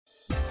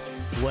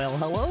Well,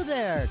 hello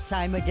there.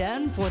 Time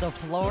again for the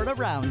Florida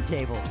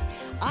Roundtable.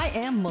 I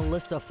am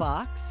Melissa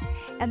Fox,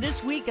 and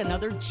this week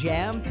another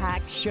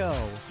jam-packed show.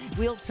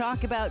 We'll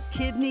talk about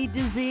kidney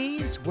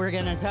disease. We're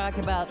going to talk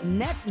about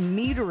net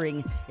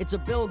metering. It's a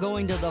bill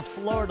going to the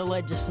Florida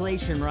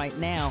legislation right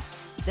now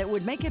that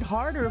would make it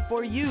harder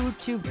for you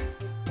to,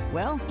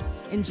 well,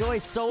 enjoy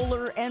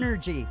solar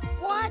energy.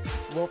 What?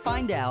 We'll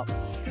find out.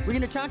 We're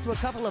going to talk to a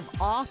couple of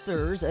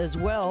authors as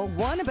well.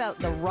 One about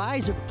the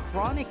rise of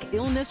chronic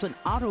illness and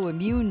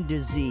autoimmune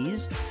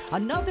disease.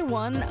 Another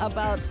one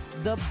about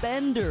the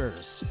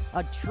Benders,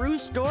 a true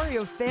story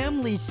of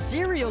family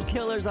serial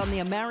killers on the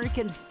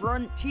American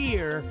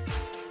frontier.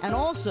 And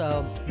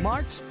also,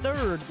 March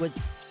 3rd was,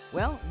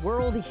 well,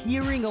 World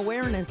Hearing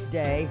Awareness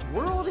Day,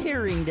 World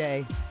Hearing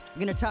Day.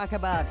 We're going to talk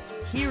about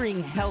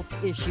hearing health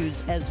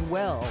issues as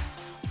well.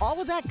 All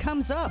of that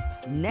comes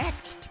up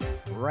next,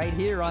 right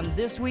here on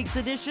this week's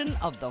edition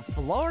of the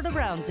Florida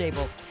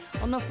Roundtable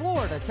on the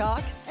Florida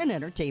Talk and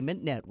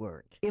Entertainment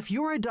Network. If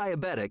you're a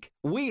diabetic,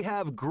 we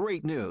have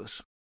great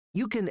news.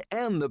 You can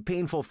end the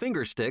painful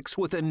finger sticks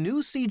with a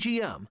new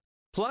CGM.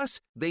 Plus,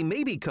 they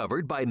may be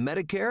covered by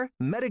Medicare,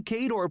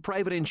 Medicaid, or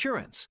private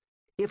insurance.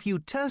 If you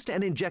test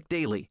and inject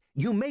daily,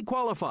 you may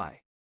qualify.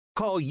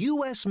 Call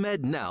US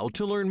Med now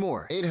to learn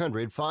more.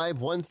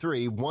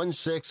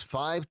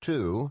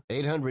 800-513-1652.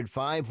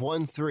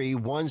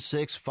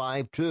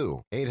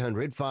 800-513-1652.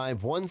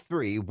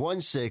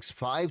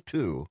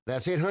 800-513-1652.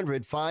 That's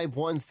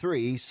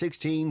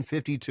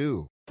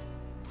 800-513-1652.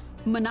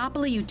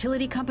 Monopoly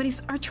utility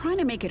companies are trying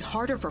to make it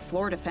harder for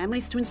Florida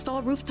families to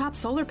install rooftop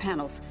solar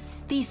panels.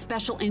 These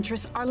special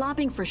interests are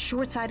lobbying for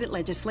short-sighted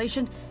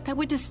legislation that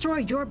would destroy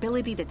your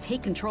ability to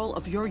take control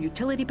of your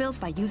utility bills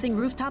by using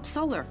rooftop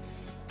solar.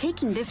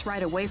 Taking this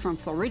right away from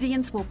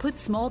Floridians will put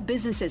small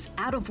businesses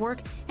out of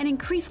work and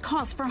increase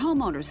costs for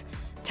homeowners.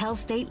 Tell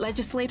state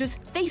legislators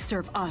they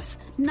serve us,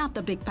 not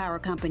the big power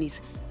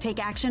companies. Take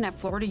action at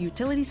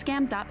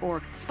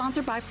FloridaUtilityScam.org,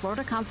 sponsored by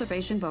Florida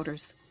Conservation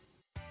Voters.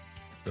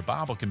 The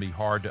Bible can be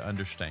hard to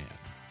understand.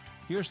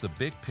 Here's the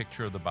big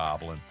picture of the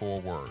Bible in 4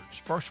 words.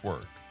 First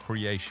word,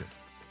 creation.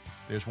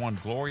 There's one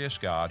glorious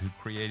God who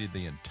created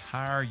the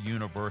entire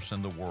universe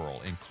and the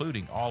world,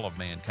 including all of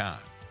mankind.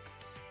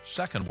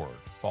 Second word,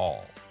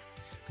 fall.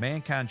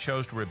 Mankind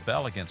chose to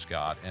rebel against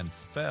God and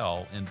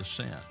fell into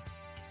sin.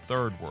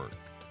 Third word,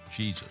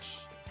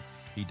 Jesus.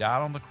 He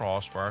died on the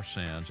cross for our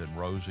sins and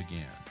rose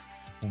again.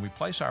 When we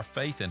place our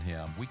faith in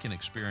Him, we can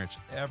experience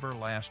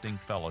everlasting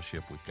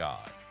fellowship with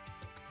God.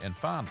 And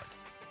finally,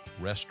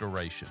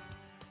 restoration.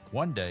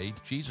 One day,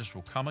 Jesus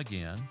will come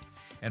again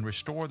and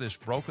restore this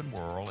broken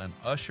world and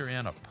usher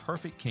in a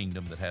perfect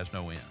kingdom that has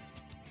no end.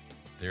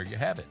 There you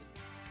have it.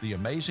 The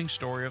amazing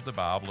story of the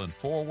Bible in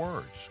 4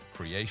 words: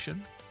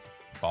 creation,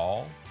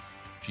 fall,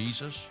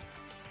 Jesus,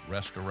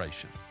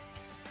 restoration.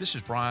 This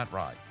is Bryant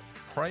Wright.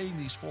 Praying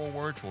these 4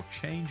 words will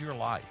change your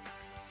life.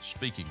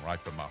 Speaking right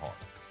from my heart.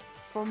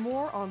 For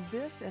more on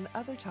this and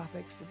other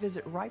topics,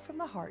 visit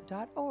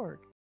rightfromtheheart.org.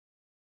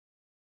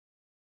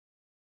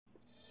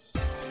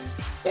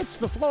 It's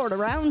the Florida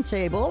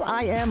Roundtable.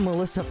 I am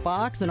Melissa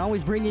Fox, and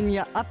always bringing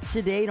you up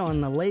to date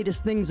on the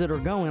latest things that are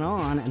going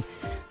on. And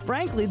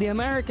frankly, the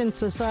American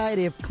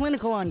Society of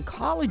Clinical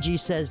Oncology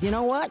says, you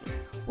know what?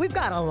 We've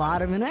got a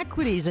lot of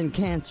inequities in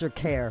cancer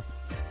care.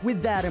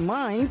 With that in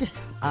mind,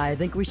 I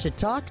think we should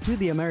talk to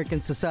the American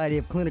Society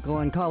of Clinical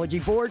Oncology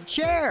Board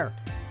Chair.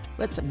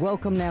 Let's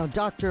welcome now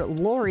Dr.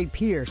 Lori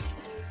Pierce.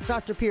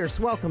 Dr.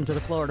 Pierce, welcome to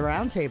the Florida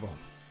Roundtable.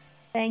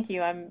 Thank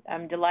you.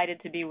 I'm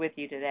delighted to be with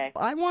you today.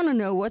 I want to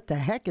know what the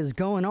heck is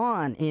going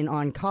on in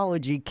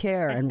oncology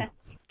care. And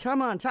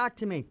come on, talk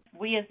to me.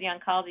 We as the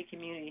oncology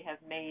community have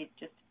made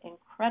just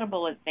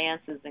incredible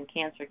advances in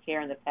cancer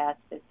care in the past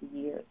 50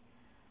 years.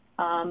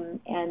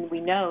 And we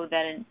know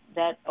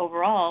that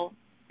overall,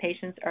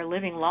 patients are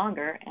living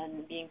longer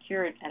and being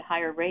cured at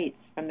higher rates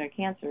from their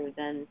cancer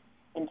than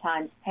in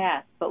times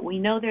past. But we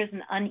know there's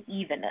an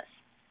unevenness,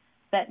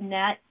 that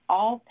not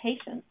all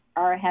patients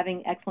are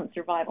having excellent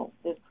survival.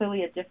 There's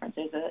clearly a difference.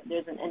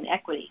 There's an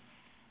inequity.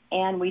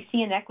 And we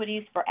see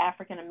inequities for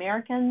African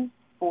Americans,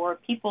 for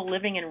people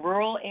living in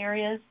rural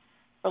areas,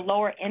 for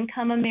lower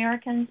income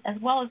Americans, as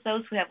well as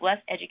those who have less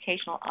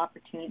educational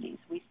opportunities.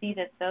 We see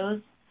that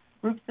those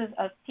groups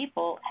of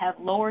people have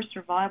lower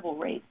survival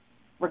rates,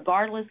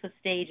 regardless of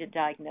stage of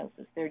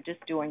diagnosis. They're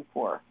just doing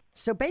poor.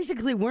 So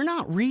basically, we're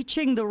not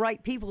reaching the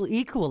right people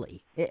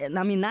equally.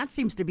 I mean, that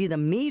seems to be the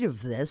meat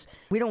of this.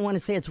 We don't want to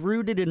say it's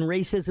rooted in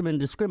racism and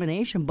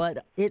discrimination,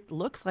 but it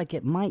looks like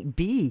it might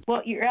be.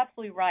 Well, you're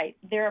absolutely right.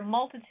 There are a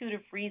multitude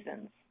of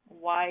reasons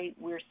why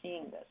we're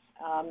seeing this.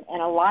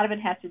 And a lot of it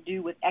has to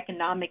do with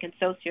economic and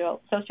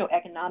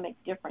socioeconomic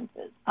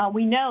differences.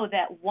 We know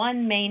that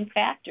one main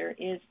factor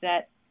is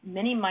that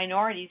many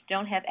minorities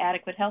don't have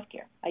adequate health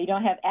care. You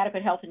don't have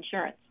adequate health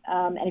insurance.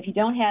 And if you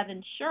don't have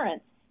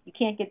insurance, you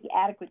can't get the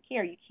adequate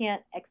care. You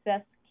can't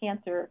access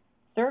cancer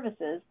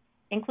services,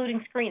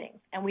 including screenings.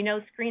 And we know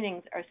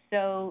screenings are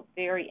so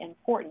very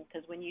important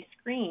because when you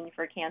screen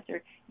for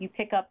cancer, you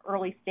pick up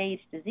early stage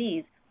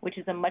disease, which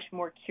is a much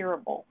more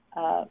curable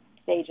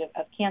stage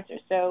of cancer.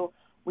 So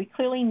we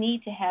clearly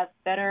need to have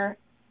better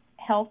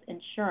health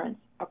insurance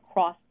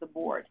across the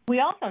board. We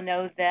also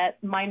know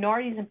that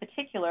minorities in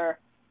particular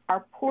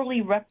are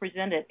poorly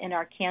represented in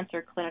our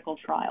cancer clinical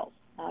trials.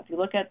 If you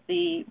look at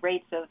the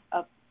rates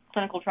of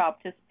clinical trial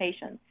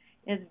participation,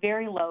 it is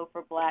very low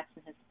for blacks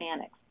and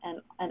Hispanics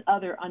and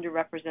other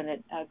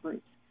underrepresented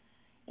groups.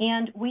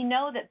 And we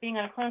know that being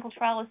on a clinical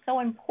trial is so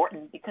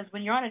important because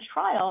when you're on a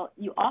trial,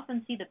 you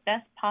often see the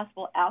best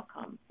possible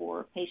outcome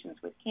for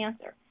patients with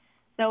cancer.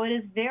 So it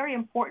is very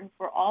important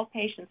for all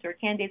patients who are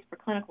candidates for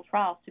clinical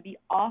trials to be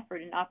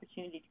offered an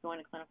opportunity to go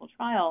into clinical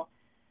trial,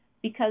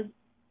 because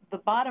the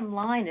bottom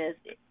line is,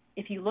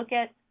 if you look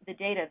at the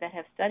data that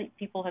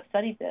people have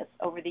studied this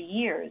over the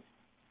years,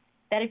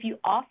 that if you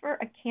offer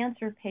a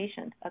cancer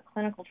patient a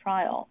clinical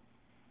trial,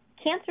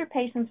 cancer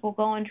patients will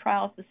go on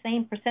trials the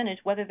same percentage,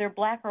 whether they're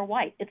black or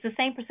white. It's the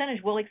same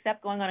percentage we'll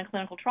accept going on a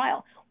clinical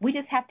trial. We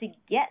just have to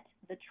get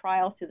the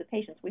trials to the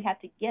patients. We have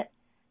to get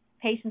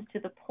patients to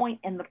the point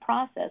in the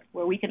process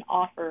where we can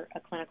offer a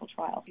clinical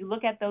trial. If you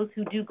look at those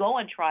who do go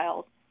on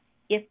trials,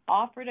 if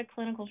offered a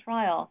clinical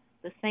trial,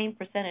 the same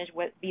percentage,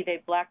 be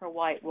they black or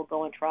white, will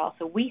go on trial.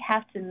 So we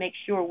have to make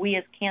sure, we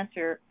as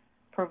cancer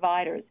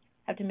providers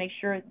have to make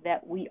sure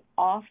that we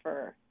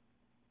offer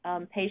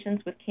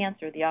patients with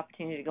cancer the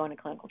opportunity to go into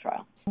clinical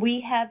trial. We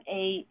have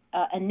a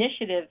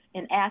initiative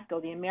in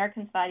ASCO, the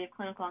American Society of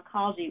Clinical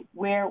Oncology,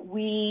 where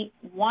we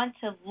want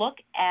to look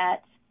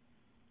at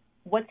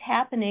what's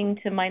happening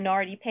to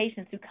minority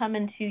patients who come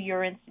into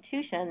your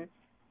institution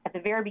at the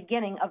very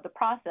beginning of the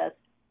process,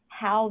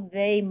 how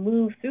they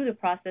move through the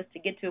process to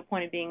get to a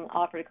point of being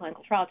offered a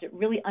clinical trial, to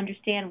really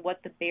understand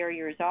what the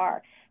barriers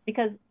are.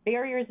 Because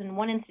barriers in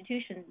one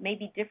institution may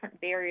be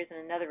different barriers in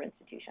another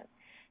institution.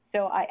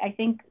 So I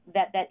think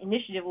that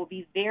initiative will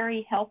be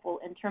very helpful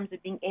in terms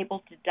of being able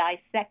to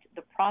dissect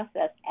the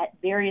process at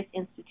various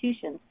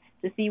institutions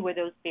to see where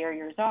those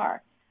barriers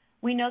are.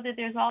 We know that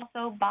there's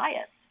also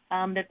bias,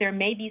 that there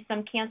may be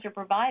some cancer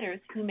providers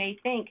who may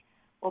think,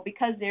 well,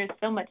 because there's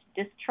so much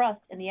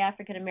distrust in the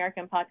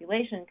African-American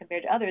population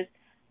compared to others,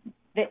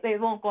 they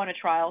won't go on a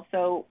trial.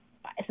 So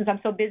since I'm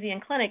so busy in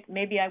clinic,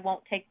 maybe I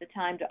won't take the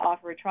time to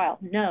offer a trial.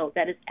 No,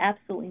 that is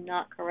absolutely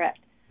not correct.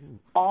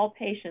 All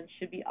patients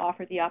should be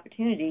offered the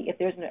opportunity. If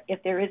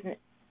there is an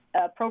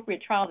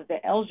appropriate trial that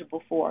they're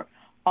eligible for,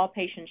 all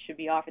patients should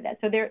be offered that.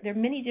 So there are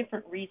many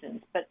different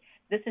reasons, but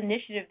this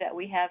initiative that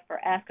we have for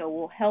ASCO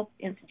will help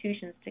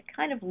institutions to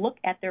kind of look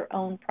at their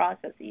own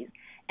processes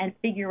and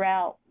figure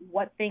out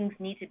what things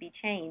need to be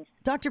changed.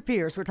 Dr.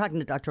 Pierce, we're talking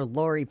to Dr.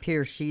 Lori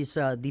Pierce. She's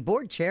the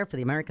board chair for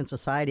the American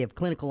Society of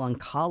Clinical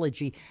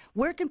Oncology.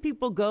 Where can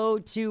people go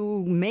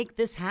to make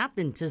this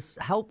happen, to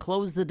help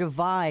close the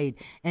divide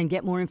and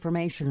get more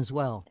information as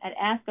well? At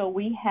ASCO,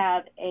 we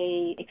have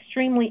an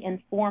extremely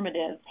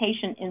informative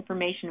patient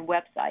information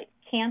website,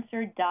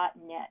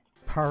 cancer.net.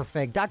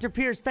 Perfect. Dr.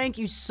 Pierce, thank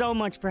you so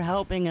much for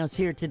helping us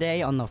here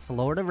today on the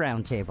Florida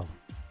Roundtable.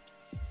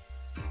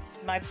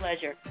 My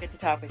pleasure. Good to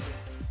talk with you.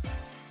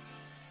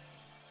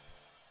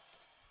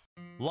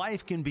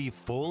 Life can be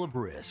full of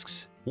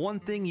risks.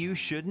 One thing you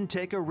shouldn't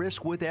take a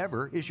risk with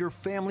ever is your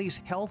family's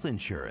health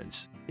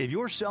insurance. If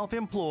you're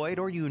self-employed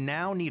or you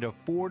now need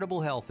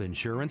affordable health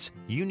insurance,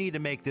 you need to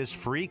make this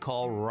free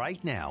call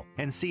right now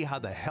and see how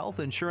the Health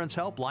Insurance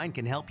Helpline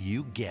can help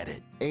you get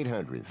it.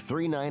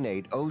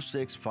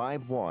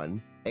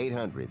 800-398-0651.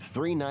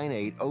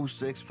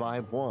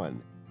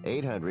 800-398-0651.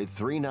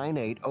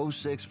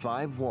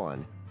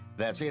 800-398-0651.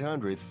 That's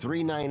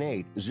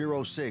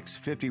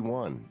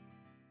 800-398-0651.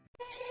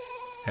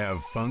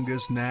 Have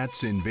fungus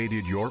gnats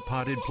invaded your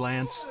potted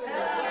plants?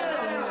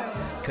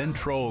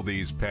 Control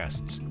these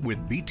pests with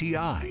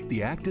BTI,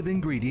 the active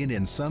ingredient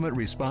in Summit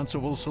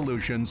Responsible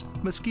Solutions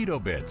Mosquito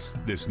Bits.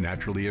 This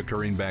naturally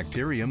occurring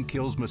bacterium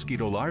kills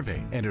mosquito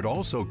larvae, and it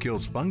also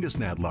kills fungus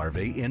gnat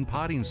larvae in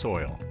potting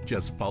soil.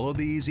 Just follow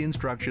the easy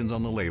instructions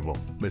on the label.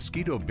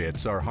 Mosquito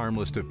Bits are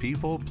harmless to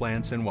people,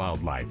 plants, and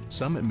wildlife.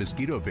 Summit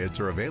Mosquito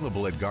Bits are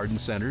available at garden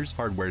centers,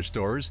 hardware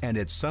stores, and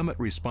at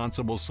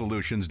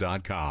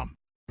summitresponsiblesolutions.com.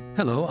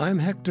 Hello, I'm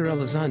Hector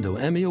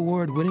Elizondo, Emmy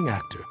Award-winning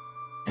actor,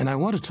 and I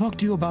want to talk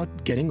to you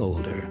about getting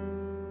older.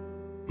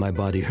 My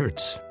body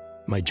hurts,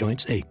 my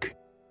joints ache,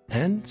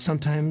 and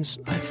sometimes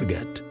I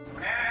forget.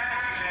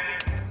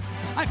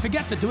 I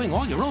forget that doing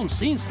all your own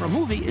scenes for a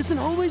movie isn't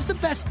always the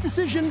best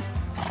decision.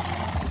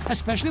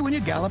 Especially when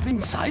you're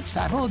galloping side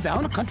saddle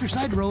down a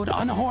countryside road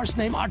on a horse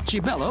named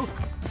Archibello,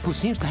 who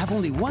seems to have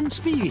only one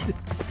speed,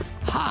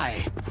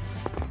 high.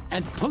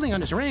 And pulling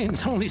on his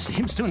reins only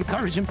seems to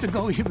encourage him to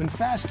go even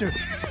faster.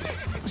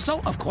 So,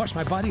 of course,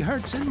 my body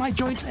hurts and my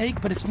joints ache,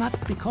 but it's not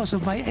because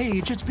of my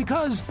age. It's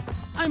because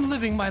I'm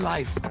living my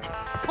life.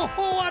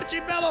 Oh,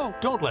 Archibello!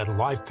 Don't let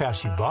life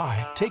pass you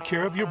by. Take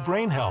care of your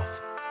brain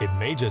health. It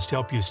may just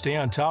help you stay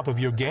on top of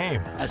your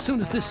game. As soon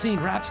as this scene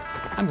wraps,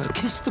 I'm going to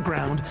kiss the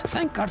ground,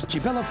 thank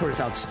Archibello for his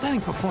outstanding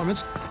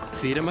performance,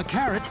 feed him a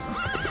carrot,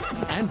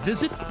 and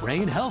visit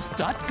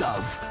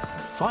brainhealth.gov.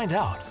 Find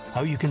out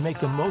how you can make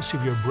the most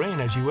of your brain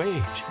as you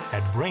age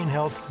at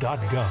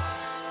brainhealth.gov.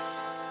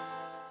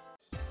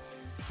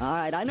 All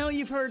right, I know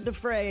you've heard the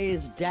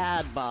phrase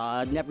dad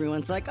bod, and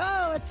everyone's like,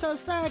 oh, it's so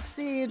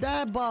sexy,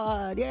 dad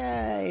bod,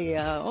 yay.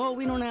 Oh,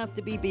 we don't have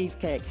to be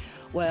beefcake.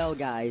 Well,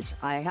 guys,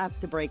 I have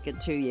to break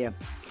it to you.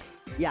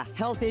 Yeah,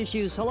 health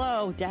issues,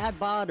 hello, dad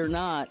bod or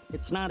not,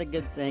 it's not a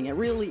good thing. It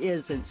really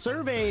isn't.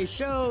 Survey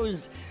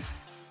shows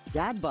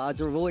dad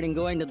bods are avoiding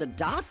going to the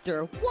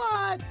doctor.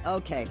 What?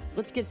 Okay,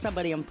 let's get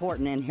somebody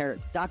important in here.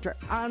 Dr.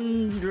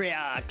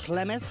 Andrea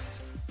Clemes,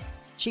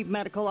 Chief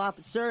Medical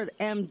Officer at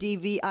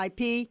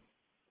MDVIP.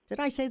 Did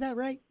I say that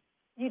right?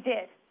 You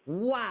did.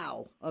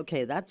 Wow.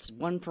 Okay, that's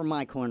one for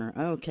my corner.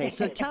 Okay,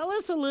 so tell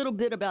us a little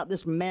bit about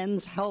this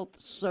men's health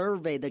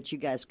survey that you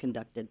guys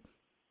conducted.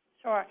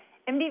 Sure.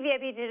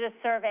 MDVIP did a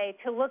survey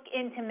to look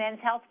into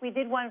men's health. We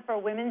did one for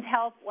women's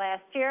health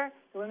last year,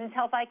 the Women's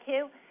Health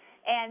IQ,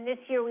 and this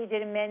year we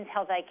did a men's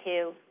health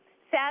IQ.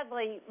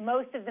 Sadly,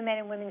 most of the men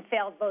and women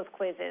failed both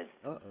quizzes.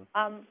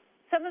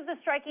 Some of the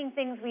striking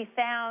things we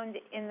found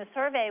in the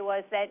survey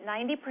was that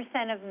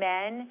 90% of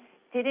men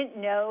didn't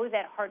know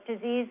that heart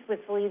disease was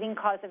the leading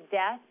cause of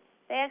death.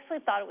 They actually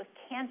thought it was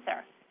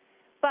cancer.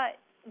 But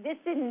this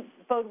didn't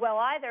bode well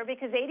either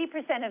because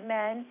 80% of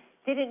men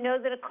didn't know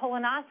that a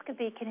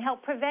colonoscopy can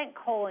help prevent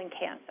colon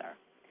cancer.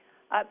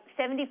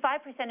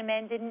 75% of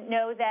men didn't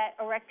know that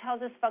erectile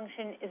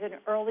dysfunction is an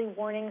early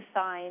warning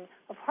sign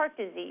of heart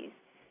disease.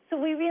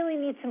 So we really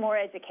need some more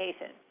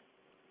education.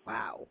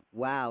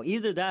 Wow.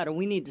 Either that or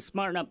we need to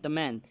smarten up the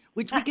men,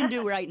 which we can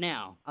do right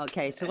now.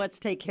 Okay, so let's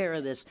take care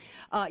of this.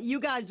 You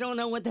guys don't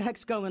know what the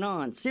heck's going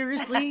on.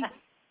 Seriously?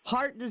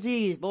 Heart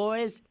disease,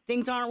 boys.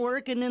 Things aren't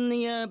working in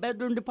the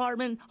bedroom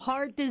department.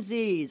 Heart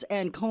disease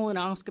and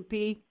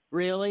colonoscopy.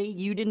 Really?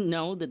 You didn't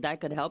know that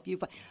could help you?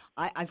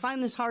 I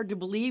find this hard to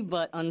believe,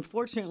 but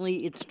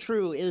unfortunately it's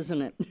true,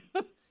 isn't it?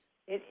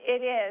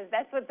 It is.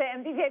 That's what the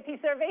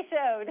MDVIP survey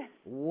showed.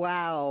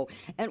 Wow.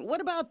 And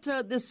what about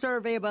this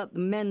survey about the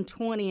men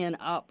 20 and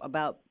up,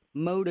 about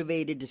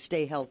motivated to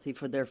stay healthy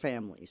for their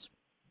families?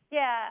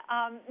 Yeah,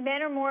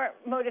 men are more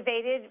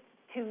motivated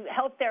to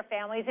help their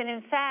families. And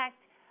in fact,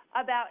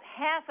 about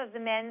half of the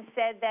men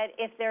said that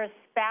if their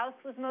spouse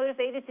was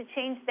motivated to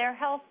change their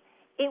health,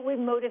 it would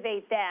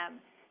motivate them.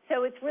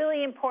 So it's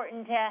really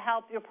important to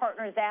help your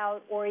partners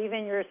out, or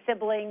even your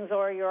siblings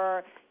or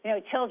your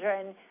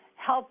children.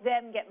 Help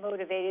them get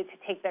motivated to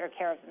take better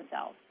care of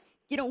themselves.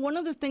 You know, one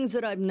of the things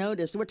that I've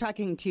noticed, we're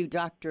talking to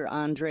Dr.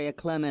 Andrea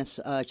Clemes.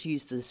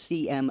 She's the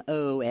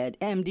CMO at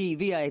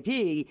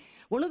MDVIP.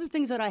 One of the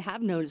things that I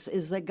have noticed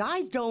is that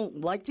guys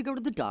don't like to go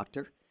to the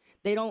doctor.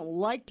 They don't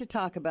like to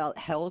talk about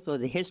health or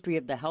the history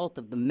of the health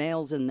of the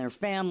males in their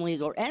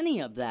families or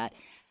any of that.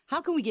 How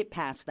can we get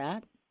past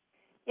that?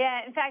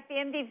 Yeah, in fact, the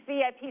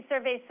MDVIP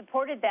survey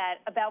supported that.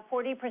 About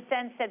 40%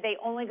 said they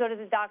only go to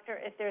the doctor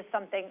if there's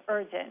something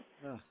urgent.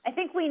 I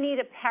think we need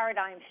a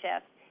paradigm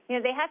shift.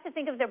 They have to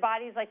think of their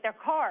bodies like their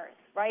cars,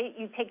 right?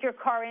 You take your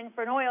car in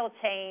for an oil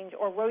change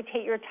or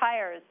rotate your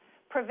tires.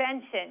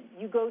 Prevention,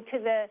 you go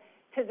to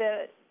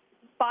the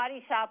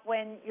body shop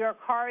when your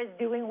car is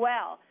doing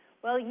well.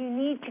 Well, you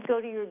need to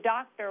go to your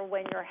doctor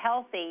when you're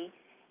healthy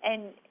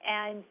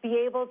and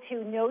be able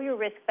to know your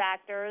risk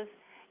factors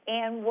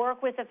and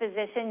work with a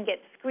physician, get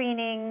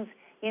screenings,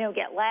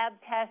 get lab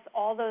tests,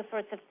 all those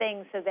sorts of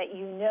things so that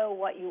you know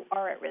what you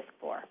are at risk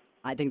for.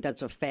 I think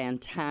that's a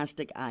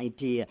fantastic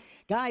idea.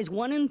 Guys,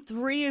 1 in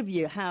 3 of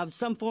you have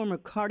some form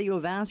of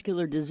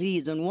cardiovascular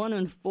disease, and 1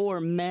 in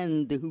 4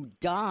 men who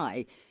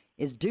die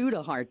is due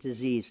to heart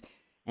disease.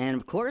 And,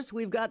 of course,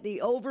 we've got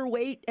the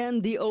overweight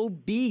and the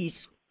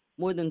obese,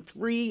 more than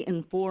 3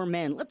 in 4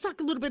 men. Let's talk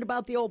a little bit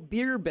about the old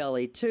beer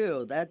belly,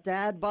 too. That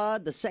dad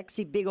bod, the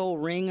sexy big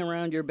old ring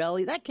around your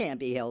belly, that can't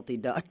be healthy,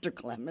 Dr.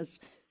 Clemes.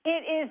 It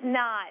is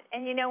not.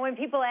 And, when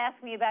people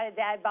ask me about a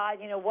dad bod,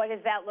 what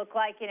does that look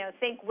like?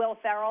 Think Will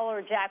Ferrell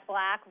or Jack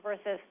Black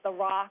versus The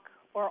Rock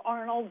or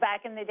Arnold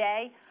back in the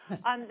day.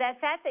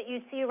 That fat that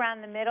you see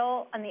around the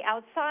middle on the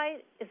outside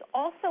is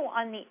also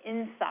on the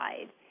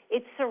inside.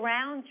 It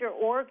surrounds your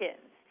organs.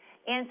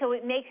 And so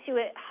it makes you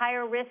at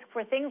higher risk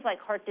for things like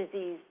heart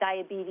disease,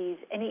 diabetes,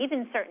 and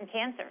even certain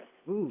cancers.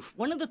 Oof.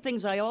 One of the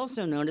things I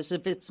also notice,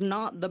 if it's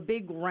not the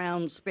big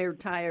round spare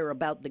tire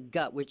about the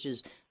gut, which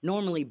is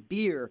normally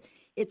beer,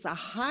 it's a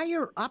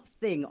higher up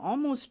thing,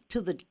 almost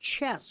to the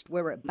chest,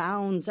 where it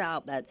bounds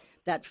out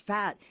that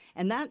fat.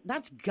 And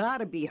that's got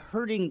to be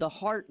hurting the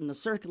heart and the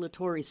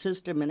circulatory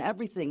system and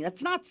everything.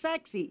 That's not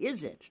sexy,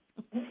 is it?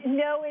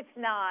 No, it's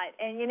not.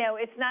 And,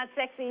 it's not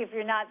sexy if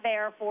you're not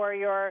there for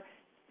your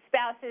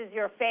spouses,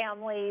 your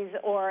families,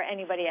 or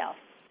anybody else.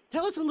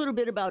 Tell us a little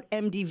bit about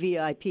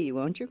MDVIP,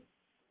 won't you?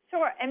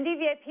 Sure.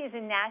 MDVIP is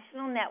a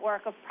national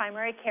network of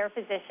primary care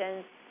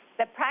physicians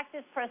that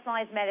practice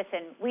personalized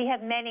medicine. We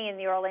have many in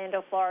the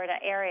Orlando, Florida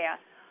area.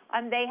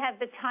 They have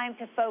the time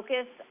to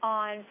focus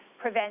on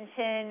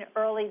prevention,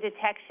 early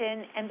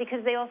detection, and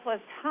because they also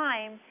have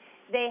time,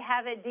 they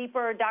have a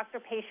deeper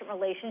doctor-patient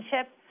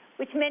relationship,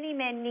 which many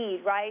men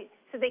need, right?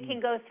 So they can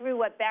go through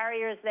what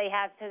barriers they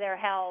have to their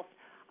health,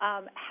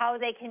 how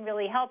they can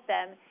really help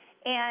them,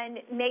 and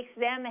makes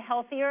them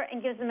healthier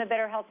and gives them a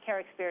better healthcare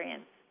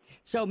experience.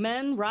 So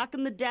men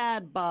rocking the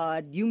dad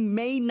bod, you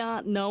may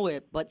not know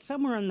it, but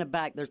somewhere in the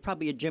back there's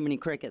probably a Jiminy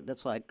Cricket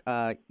that's like,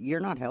 you're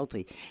not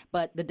healthy.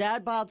 But the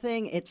dad bod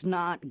thing, it's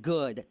not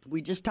good.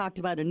 We just talked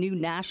about a new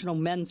national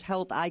men's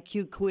health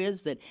IQ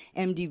quiz that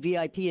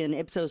MDVIP and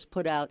Ipsos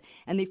put out,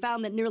 and they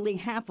found that nearly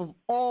half of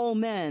all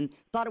men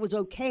thought it was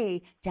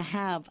okay to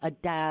have a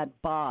dad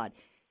bod.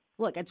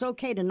 Look, it's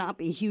okay to not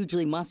be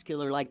hugely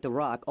muscular like The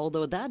Rock,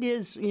 although that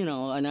is,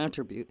 an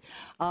attribute.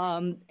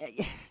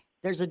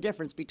 There's a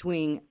difference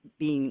between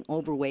being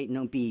overweight and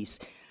obese.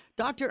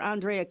 Dr.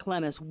 Andrea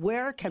Klemes,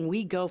 where can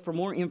we go for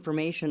more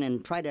information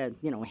and try to,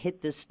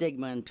 hit this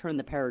stigma and turn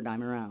the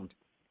paradigm around?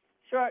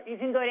 Sure. You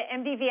can go to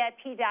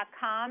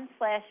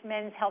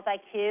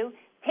mdvip.com/men'shealthiq,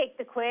 take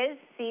the quiz,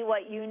 see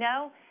what you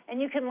know, and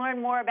you can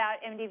learn more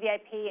about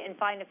MDVIP and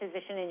find a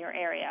physician in your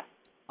area.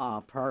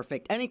 Oh,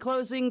 perfect. Any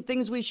closing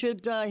things we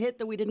should hit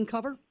that we didn't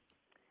cover?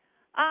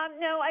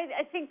 No,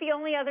 I think the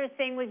only other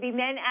thing would be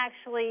men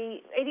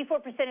actually,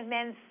 84% of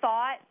men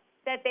thought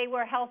that they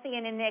were healthy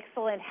and in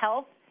excellent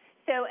health.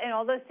 So, and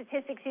all those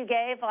statistics you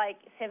gave, like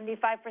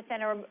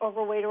 75% are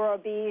overweight or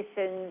obese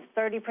and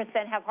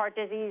 30% have heart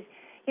disease,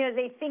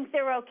 they think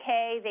they're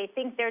okay, they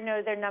think they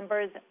know their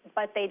numbers,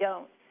 but they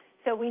don't.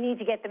 So we need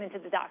to get them into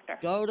the doctor.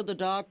 Go to the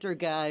doctor,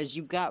 guys.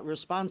 You've got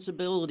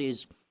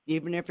responsibilities.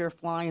 Even if you're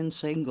flying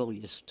single,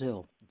 you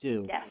still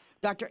do. Yes.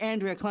 Dr.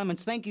 Andrea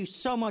Klemes, thank you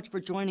so much for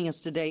joining us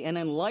today and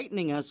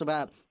enlightening us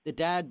about the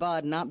dad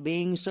bod not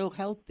being so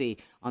healthy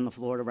on the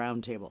Florida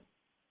Roundtable.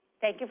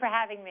 Thank you for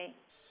having me.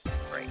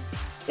 Great.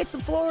 It's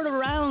the Florida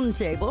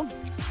Roundtable.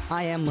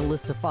 I am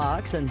Melissa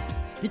Fox, and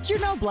did you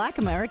know Black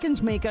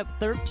Americans make up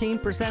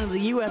 13% of the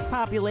U.S.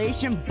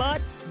 population,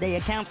 but they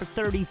account for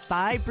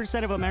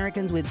 35% of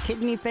Americans with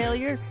kidney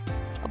failure?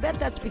 I'll bet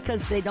that's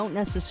because they don't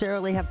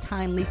necessarily have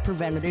timely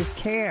preventative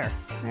care.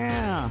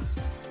 Yeah.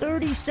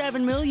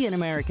 37 million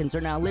Americans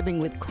are now living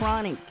with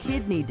chronic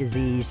kidney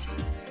disease.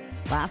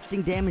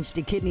 Lasting damage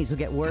to kidneys will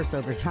get worse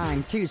over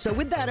time, too. So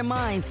with that in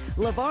mind,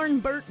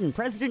 LaVarn Burton,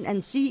 President and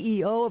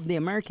CEO of the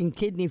American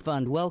Kidney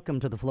Fund,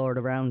 welcome to the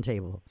Florida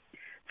Roundtable.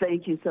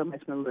 Thank you so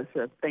much,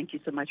 Melissa. Thank you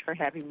so much for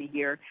having me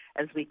here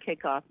as we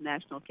kick off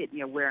National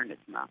Kidney Awareness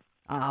Month.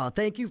 Oh,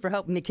 thank you for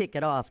helping me kick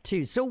it off,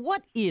 too. So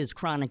what is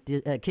chronic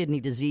kidney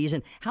disease,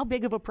 and how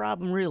big of a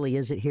problem really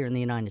is it here in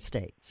the United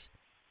States?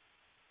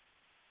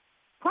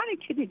 Chronic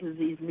kidney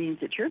disease means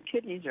that your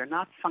kidneys are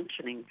not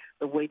functioning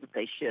the way that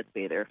they should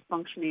be. They're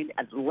functioning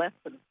at less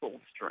than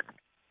full strength.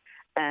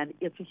 And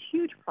it's a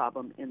huge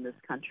problem in this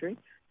country.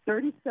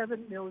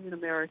 37 million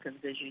Americans,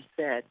 as you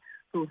said,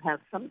 who have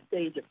some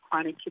stage of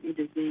chronic kidney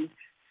disease.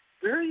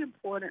 Very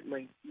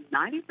importantly,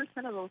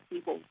 90% of those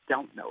people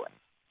don't know it.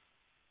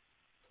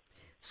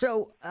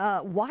 So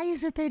why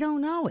is it they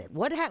don't know it?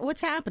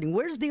 What's happening?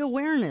 Where's the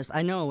awareness?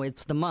 I know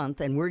it's the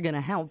month and we're going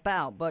to help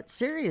out, but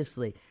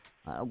seriously,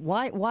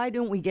 why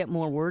don't we get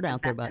more word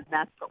out there about it?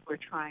 That's what we're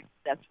trying.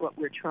 That's what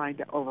we're trying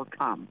to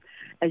overcome.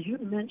 As you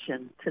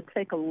mentioned, to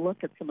take a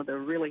look at some of the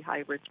really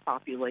high-risk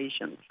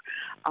populations,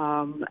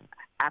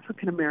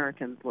 African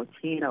Americans,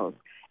 Latinos,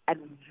 at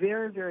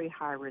very, very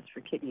high risk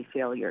for kidney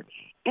failure.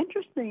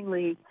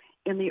 Interestingly,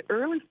 in the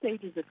early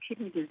stages of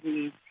kidney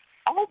disease,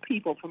 all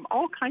people from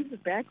all kinds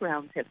of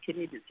backgrounds have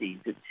kidney disease.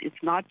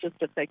 It's not just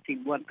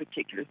affecting one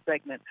particular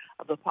segment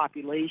of the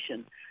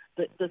population.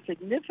 The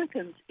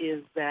significance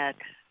is that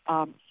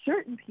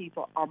certain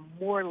people are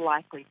more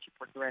likely to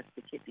progress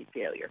to kidney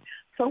failure.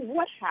 So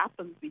what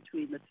happens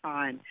between the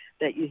time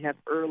that you have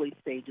early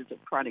stages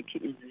of chronic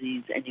kidney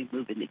disease and you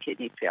move into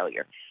kidney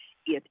failure?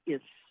 It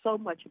is so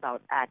much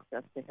about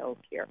access to health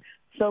care,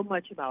 so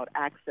much about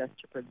access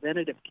to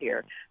preventative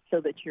care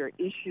so that your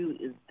issue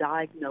is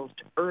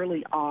diagnosed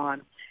early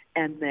on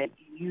and that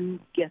you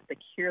get the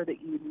care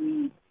that you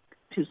need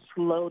to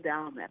slow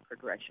down that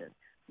progression.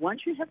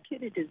 Once you have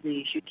kidney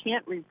disease, you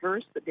can't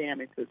reverse the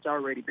damage that's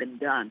already been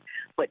done,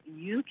 but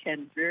you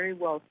can very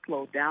well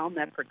slow down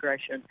that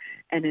progression,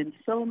 and in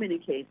so many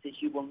cases,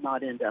 you will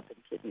not end up in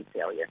kidney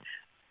failure.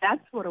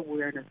 That's what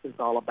awareness is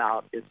all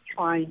about, is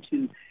trying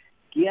to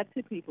get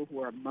to people who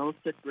are most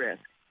at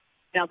risk.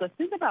 Now, the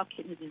thing about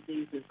kidney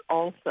disease is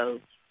also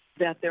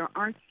that there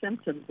aren't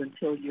symptoms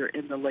until you're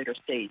in the later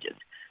stages.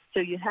 So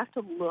you have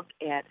to look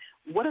at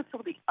what are some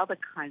of the other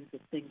kinds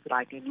of things that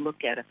I can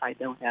look at if I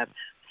don't have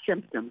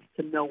symptoms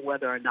to know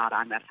whether or not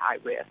I'm at high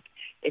risk.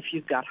 If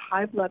you've got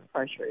high blood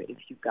pressure, if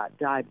you've got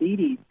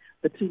diabetes,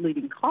 the two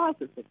leading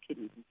causes of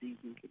kidney disease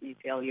and kidney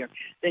failure,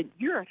 then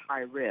you're at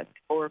high risk,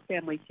 or a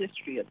family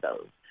history of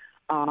those.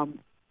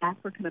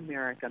 African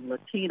American,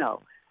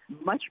 Latino,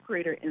 much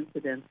greater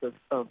incidence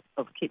of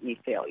kidney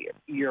failure.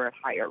 You're at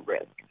higher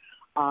risk.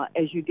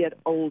 As you get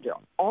older,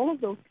 all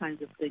of those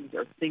kinds of things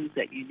are things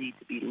that you need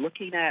to be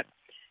looking at.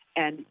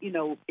 And, you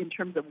know, in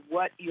terms of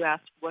what you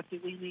asked, what do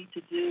we need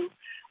to do?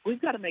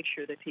 We've got to make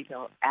sure that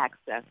people have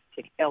access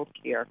to health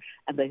care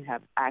and they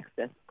have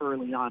access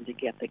early on to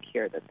get the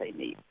care that they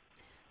need.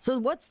 So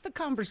what's the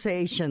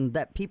conversation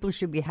that people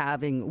should be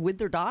having with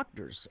their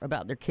doctors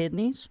about their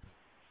kidneys?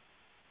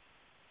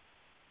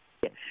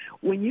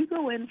 When you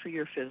go in for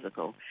your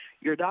physical,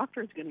 your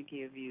doctor is going to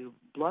give you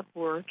blood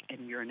work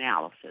and your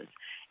analysis.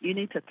 You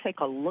need to take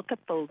a look at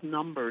those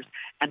numbers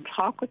and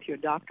talk with your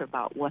doctor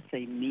about what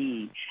they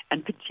mean,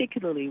 and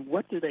particularly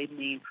what do they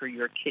mean for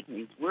your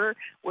kidneys. How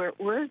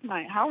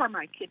are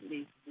my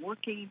kidneys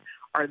working?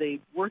 Are they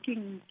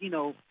working,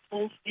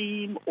 full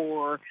steam,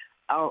 or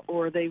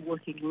are they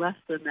working less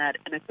than that?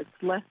 And if it's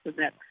less than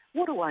that,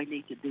 what do I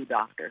need to do,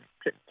 doctor,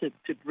 to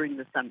bring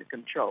this under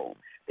control?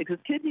 Because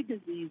kidney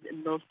disease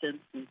in most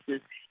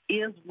instances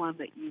is one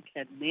that you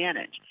can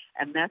manage,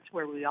 and that's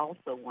where we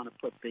also want to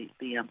put the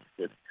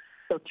emphasis.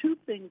 So two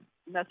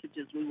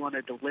messages we want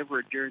to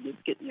deliver during this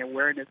Kidney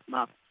Awareness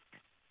Month.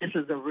 This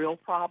is a real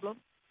problem.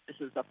 This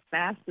is the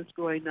fastest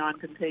growing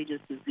non-contagious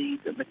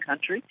disease in the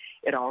country.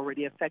 It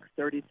already affects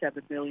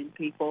 37 million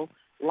people.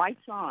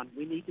 Lights on.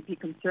 We need to be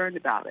concerned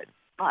about it,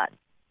 but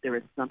there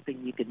is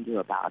something you can do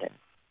about it.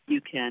 You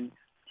can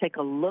take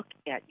a look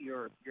at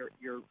your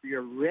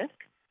risk,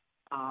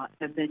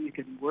 and then you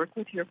can work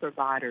with your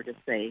provider to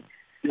say,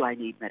 do I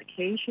need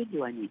medication?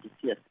 Do I need to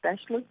see a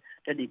specialist?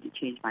 Do I need to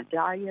change my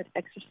diet,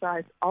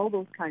 exercise? All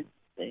those kinds of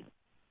things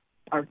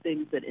are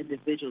things that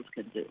individuals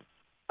can do.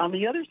 On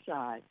the other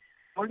side,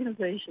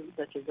 organizations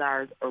such as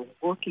ours are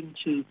working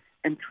to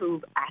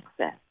improve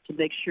access, to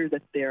make sure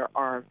that there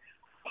are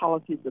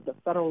policies at the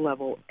federal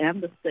level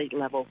and the state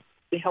level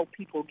to help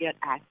people get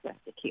access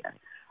to care.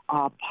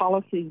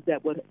 Policies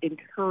that would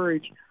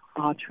encourage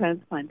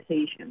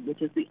transplantation,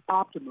 which is the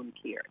optimum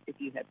care if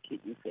you have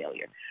kidney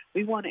failure.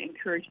 We want to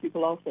encourage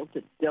people also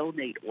to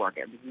donate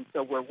organs, and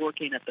so we're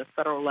working at the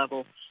federal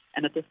level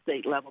and at the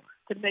state level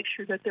to make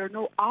sure that there are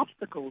no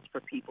obstacles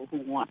for people who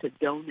want to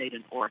donate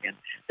an organ,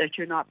 that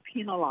you're not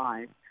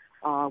penalized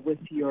with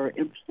your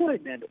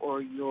employment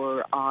or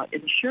your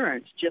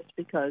insurance just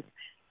because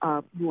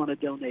you want to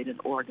donate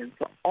an organ.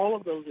 So all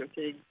of those are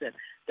things that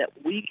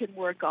we can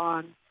work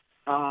on,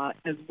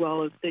 as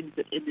well as things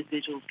that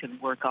individuals can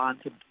work on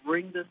to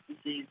bring this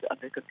disease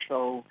under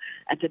control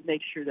and to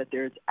make sure that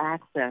there's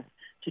access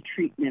to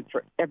treatment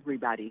for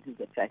everybody who's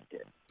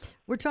affected.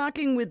 We're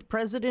talking with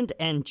President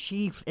and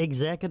Chief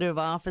Executive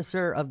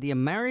Officer of the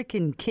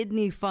American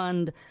Kidney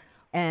Fund,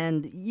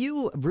 and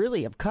you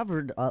really have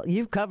covered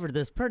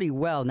this pretty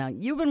well. Now,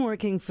 you've been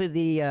working for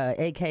the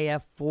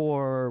AKF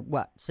for,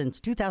 since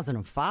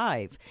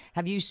 2005.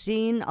 Have you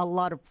seen a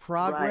lot of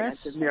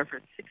progress? Right, I've been there for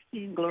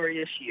 16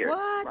 glorious years.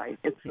 What? Right.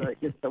 It's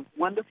a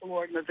wonderful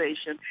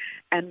organization,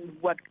 and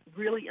what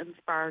really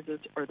inspires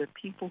us are the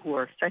people who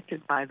are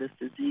affected by this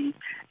disease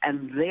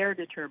and their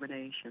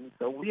determination.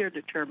 So we are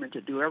determined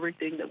to do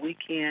everything that we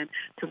can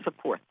to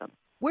support them.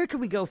 Where can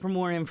we go for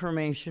more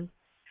information?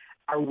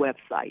 Our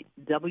website,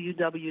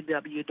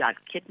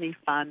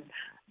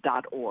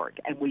 www.kidneyfund.org.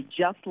 And we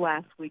just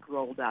last week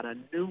rolled out a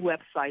new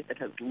website that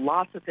has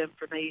lots of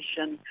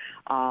information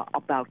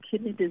about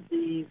kidney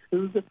disease,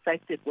 who's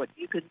affected, what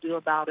you can do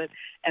about it,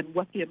 and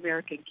what the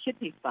American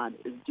Kidney Fund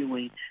is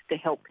doing to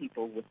help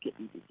people with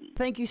kidney disease.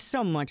 Thank you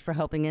so much for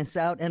helping us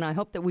out, and I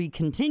hope that we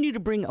continue to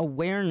bring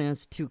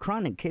awareness to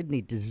chronic kidney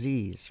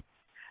disease.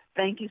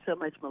 Thank you so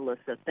much,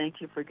 Melissa.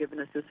 Thank you for giving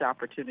us this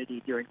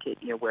opportunity during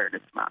Kidney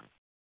Awareness Month.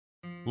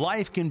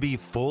 Life can be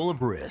full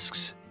of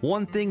risks.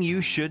 One thing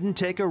you shouldn't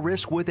take a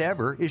risk with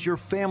ever is your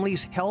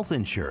family's health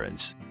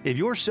insurance. If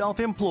you're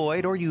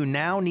self-employed or you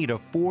now need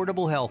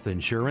affordable health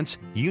insurance,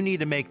 you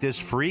need to make this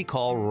free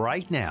call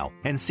right now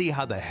and see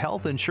how the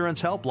Health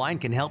Insurance Helpline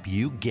can help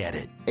you get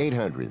it.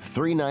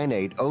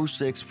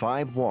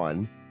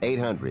 800-398-0651.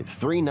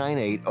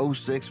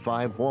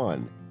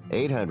 800-398-0651.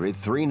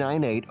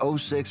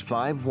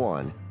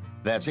 800-398-0651.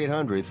 That's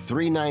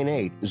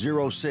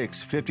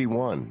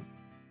 800-398-0651.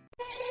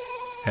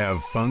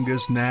 Have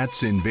fungus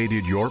gnats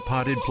invaded your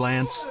potted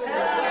plants?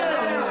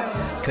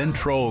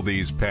 Control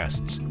these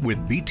pests with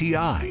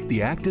BTI,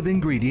 the active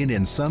ingredient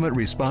in Summit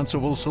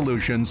Responsible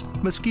Solutions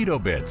Mosquito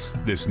Bits.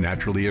 This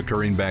naturally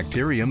occurring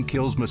bacterium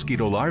kills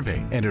mosquito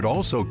larvae, and it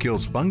also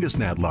kills fungus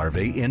gnat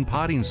larvae in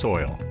potting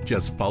soil.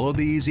 Just follow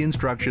the easy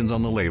instructions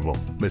on the label.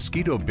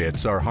 Mosquito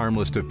Bits are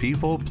harmless to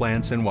people,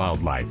 plants, and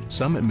wildlife.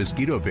 Summit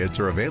Mosquito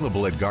Bits are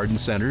available at garden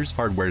centers,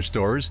 hardware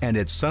stores, and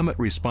at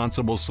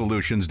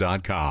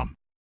summitresponsiblesolutions.com.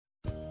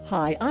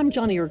 Hi, I'm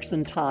Johnny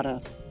Erickson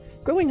Tata.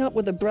 Growing up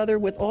with a brother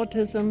with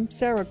autism,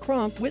 Sarah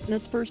Cronk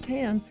witnessed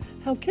firsthand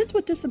how kids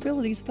with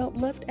disabilities felt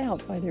left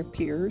out by their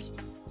peers.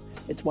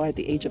 It's why at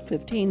the age of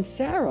 15,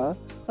 Sarah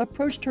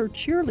approached her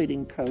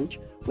cheerleading coach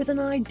with an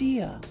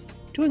idea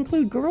to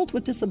include girls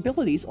with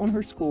disabilities on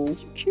her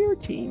school's cheer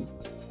team.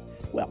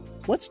 Well,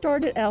 what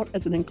started out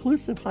as an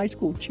inclusive high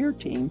school cheer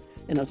team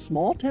in a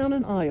small town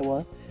in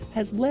Iowa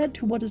has led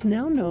to what is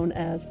now known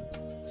as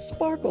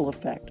Sparkle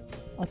Effect,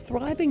 a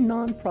thriving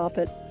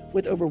nonprofit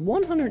with over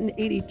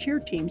 180 cheer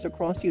teams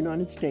across the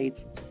United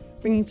States,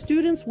 bringing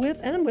students with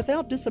and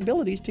without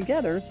disabilities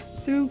together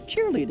through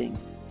cheerleading.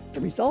 The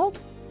result?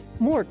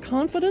 More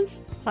confidence,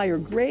 higher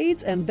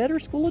grades, and better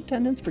school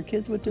attendance for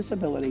kids with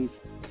disabilities.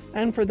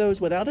 And for those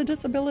without a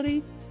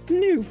disability,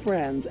 new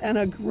friends and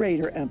a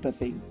greater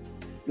empathy.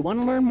 You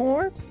want to learn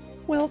more?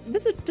 Well,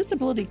 visit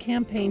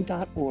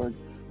disabilitycampaign.org,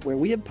 where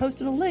we have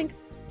posted a link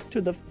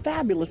to the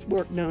fabulous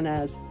work known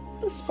as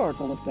the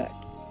Sparkle Effect.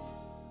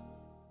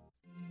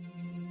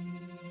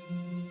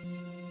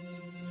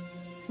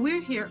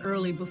 We're here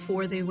early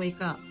before they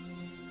wake up.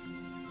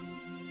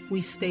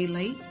 We stay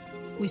late,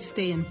 we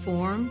stay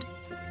informed,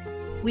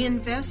 we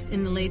invest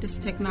in the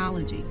latest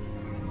technology.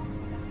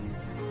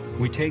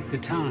 We take the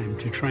time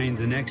to train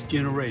the next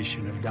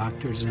generation of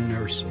doctors and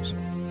nurses.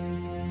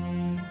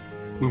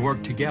 We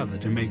work together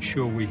to make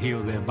sure we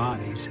heal their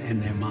bodies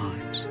and their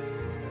minds.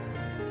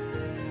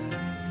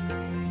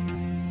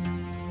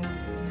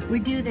 We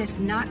do this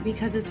not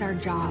because it's our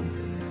job,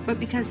 but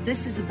because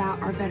this is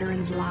about our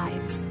veterans'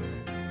 lives.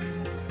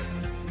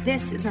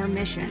 This is our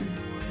mission.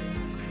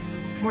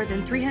 More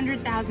than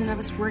 300,000 of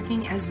us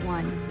working as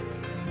one,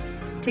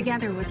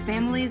 together with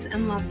families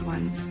and loved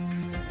ones.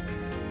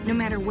 No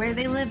matter where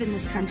they live in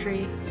this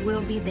country,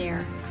 we'll be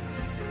there.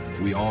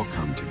 We all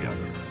come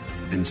together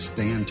and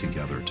stand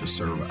together to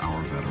serve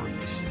our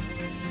veterans.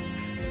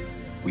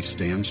 We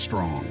stand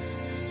strong,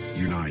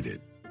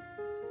 united.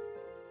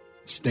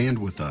 Stand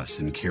with us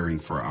in caring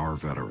for our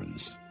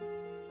veterans.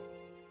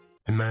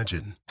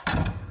 Imagine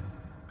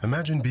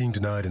being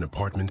denied an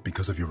apartment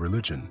because of your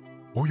religion,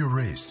 or your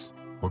race,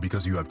 or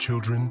because you have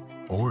children,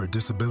 or a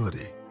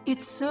disability.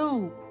 It's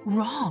so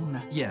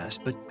wrong. Yes,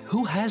 but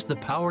who has the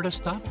power to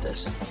stop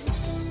this?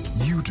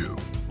 You do.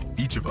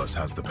 Each of us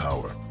has the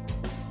power.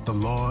 The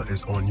law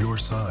is on your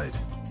side.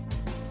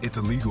 It's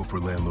illegal for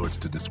landlords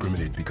to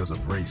discriminate because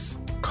of race,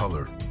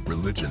 color,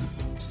 religion,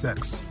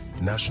 sex,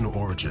 national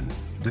origin,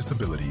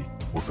 disability,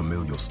 or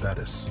familial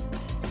status.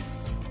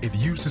 If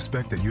you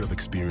suspect that you have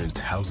experienced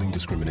housing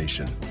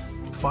discrimination,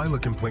 file a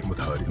complaint with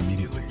HUD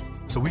immediately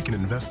so we can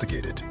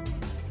investigate it.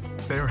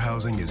 Fair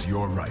housing is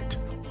your right.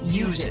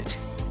 Use it.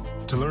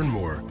 To learn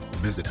more,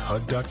 visit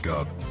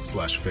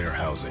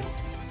hud.gov/fairhousing.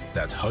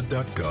 That's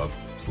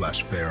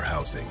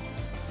hud.gov/fairhousing.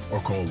 Or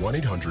call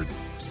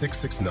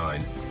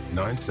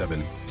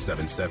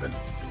 1-800-669-9777.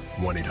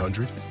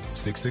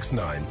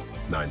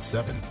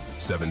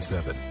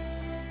 1-800-669-9777.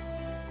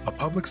 A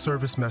public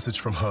service message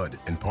from HUD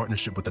in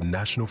partnership with the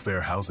National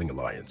Fair Housing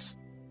Alliance.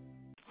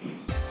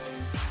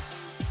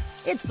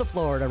 It's the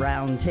Florida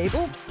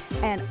Roundtable,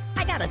 and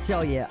I gotta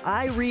tell you,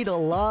 I read a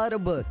lot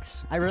of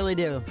books. I really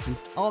do.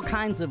 All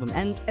kinds of them.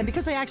 And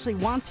because I actually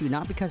want to,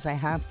 not because I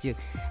have to.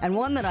 And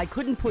one that I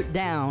couldn't put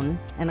down,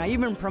 and I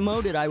even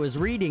promoted I was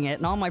reading it,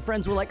 and all my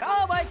friends were like,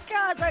 oh my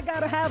gosh, I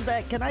gotta have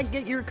that. Can I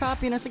get your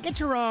copy? And I said,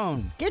 get your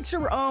own. Get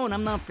your own.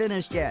 I'm not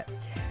finished yet.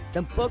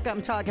 The book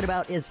I'm talking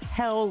about is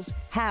Hell's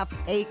Half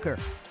Acre,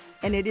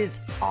 and it is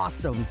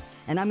awesome.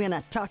 And I'm going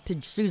to talk to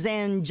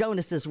Suzanne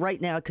Jonas right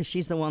now because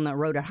she's the one that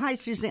wrote it. Hi,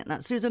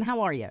 Suzanne. Susan,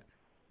 how are you?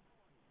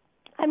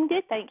 I'm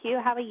good, thank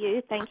you. How are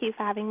you? Thank you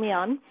for having me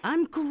on.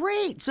 I'm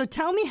great. So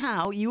tell me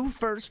how you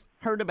first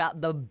heard about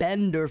the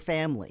Bender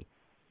family.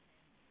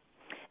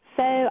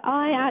 So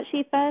I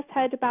actually first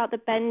heard about the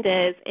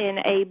Benders in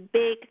a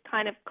big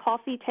kind of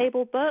coffee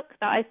table book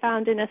that I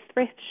found in a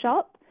thrift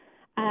shop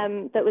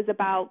that was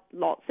about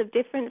lots of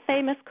different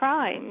famous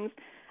crimes.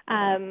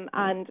 And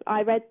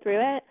I read through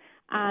it.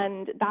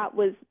 And that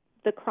was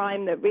the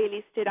crime that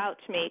really stood out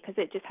to me because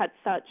it just had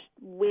such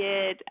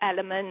weird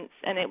elements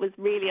and it was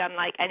really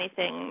unlike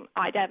anything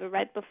I'd ever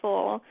read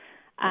before.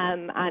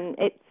 And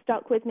it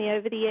stuck with me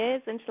over the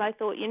years until I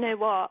thought, you know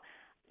what,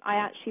 I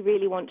actually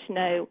really want to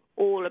know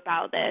all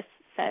about this.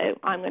 So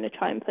I'm going to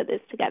try and put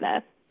this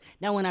together.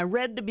 Now, when I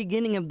read the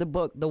beginning of the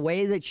book, the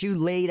way that you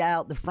laid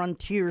out the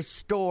frontier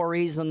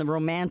stories and the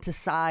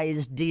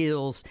romanticized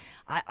deals,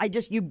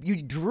 you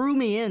drew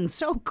me in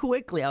so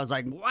quickly. I was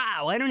like,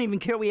 wow, I don't even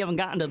care we haven't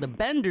gotten to the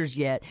Benders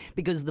yet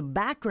because the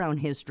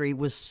background history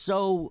was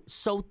so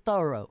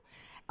thorough.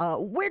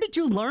 Where did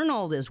you learn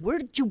all this? Where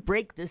did you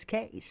break this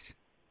case?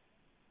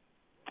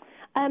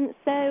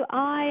 So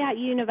I, at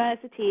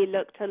university,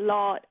 looked a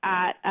lot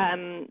at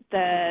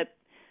the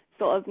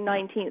sort of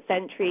 19th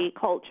century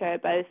culture,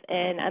 both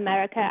in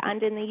America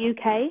and in the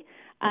UK,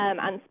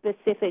 and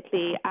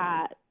specifically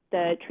at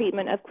the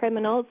treatment of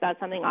criminals. That's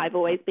something I've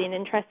always been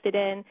interested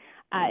in,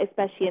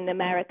 especially in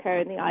America,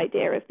 and the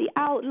idea of the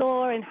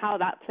outlaw and how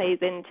that plays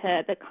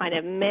into the kind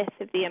of myth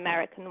of the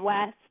American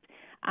West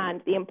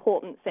and the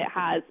importance it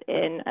has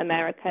in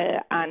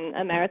America and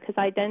America's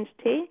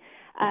identity.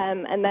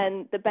 And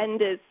then the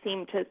Benders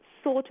seem to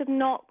sort of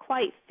not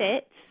quite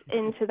fit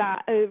into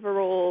that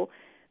overall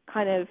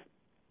kind of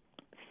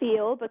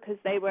feel because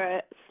they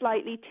were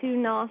slightly too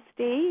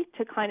nasty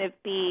to kind of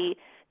be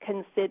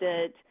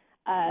considered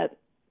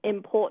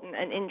important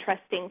and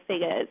interesting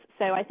figures.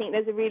 So I think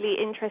there's a really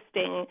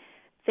interesting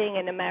thing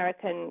in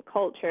American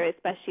culture,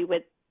 especially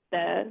with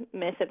the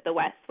myth of the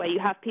West, where you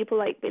have people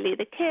like Billy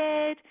the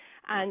Kid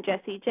and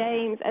Jesse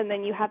James, and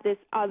then you have this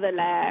other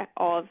layer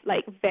of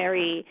like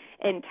very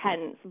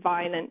intense,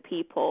 violent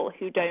people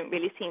who don't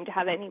really seem to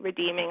have any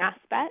redeeming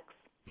aspects.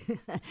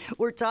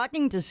 We're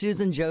talking to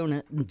Susan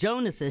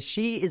Jonas.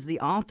 She is the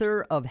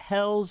author of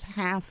Hell's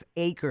Half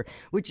Acre,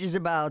 which is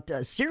about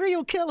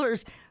serial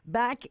killers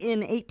back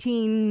in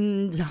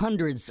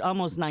 1800s,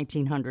 almost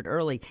 1900,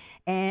 early.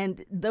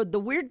 And the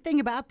weird thing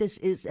about this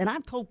is, and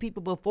I've told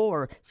people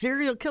before,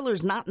 serial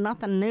killers,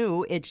 nothing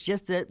new. It's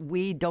just that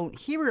we don't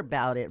hear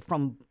about it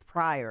from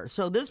prior.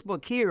 So this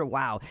book here,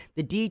 wow,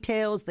 the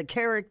details, the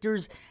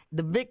characters,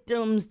 the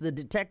victims, the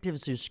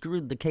detectives who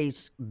screwed the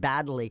case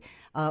badly.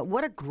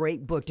 What a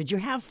great book. Did you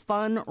have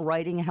fun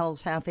writing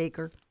Hell's Half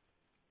Acre?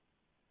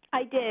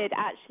 I did,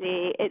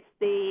 actually.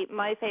 It's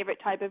my favorite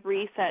type of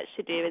research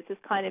to do is this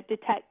kind of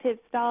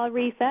detective-style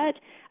research,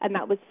 and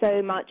that was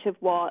so much of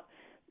what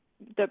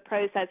the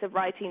process of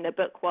writing the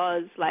book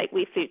was. Like,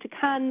 we flew to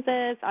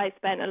Kansas. I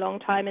spent a long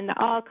time in the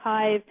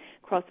archive,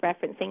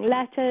 cross-referencing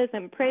letters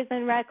and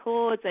prison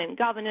records and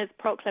governor's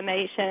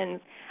proclamations,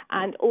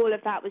 and all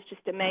of that was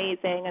just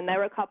amazing. And there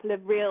were a couple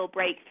of real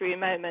breakthrough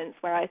moments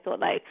where I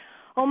thought, like,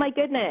 oh my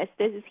goodness,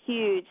 this is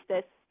huge.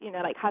 This,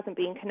 hasn't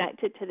been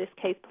connected to this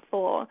case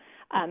before.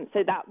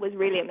 So that was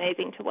really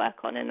amazing to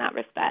work on in that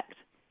respect.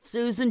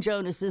 Susan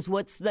Jonas,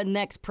 what's the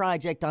next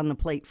project on the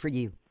plate for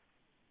you?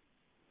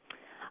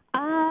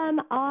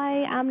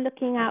 I am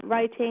looking at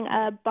writing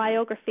a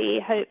biography,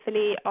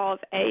 hopefully, of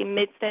a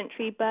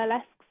mid-century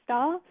burlesque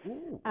star,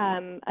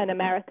 an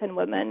American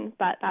woman,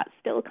 but that's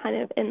still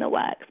kind of in the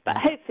works. But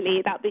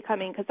hopefully that'll be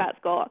coming because that's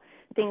got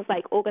things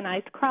like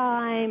organized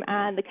crime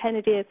and the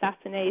Kennedy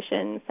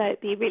assassination, so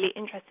it'd be really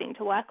interesting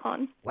to work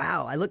on.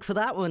 Wow, I look for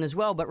that one as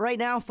well. But right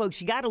now,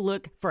 folks, you got to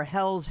look for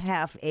Hell's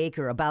Half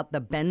Acre, about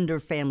the Bender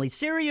family,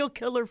 serial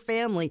killer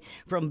family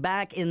from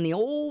back in the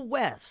Old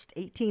West.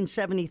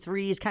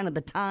 1873 is kind of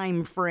the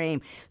time frame.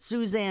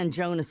 Suzanne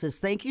Jonas,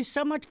 thank you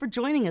so much for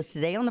joining us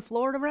today on the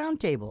Florida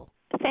Roundtable.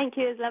 Thank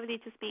you. It was lovely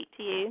to speak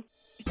to you.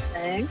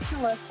 Thanks,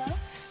 Melissa.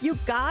 You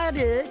got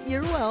it.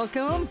 You're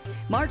welcome.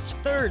 March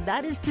 3rd,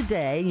 that is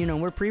today.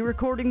 We're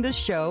pre-recording this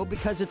show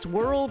because it's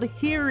World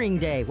Hearing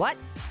Day. What?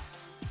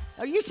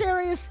 Are you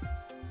serious?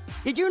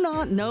 Did you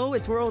not know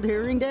it's World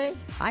Hearing Day?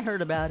 I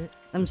heard about it.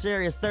 I'm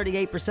serious.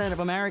 38% of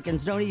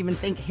Americans don't even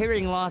think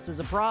hearing loss is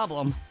a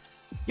problem.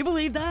 You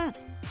believe that?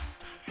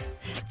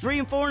 3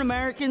 in 4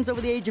 Americans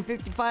over the age of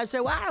 55 say,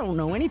 well, I don't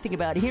know anything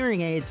about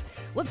hearing aids.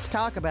 Let's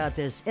talk about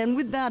this. And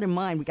with that in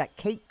mind, we got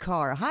Kate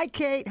Carr. Hi,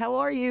 Kate. How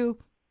are you?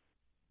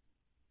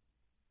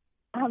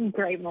 I'm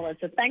great,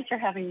 Melissa. Thanks for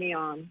having me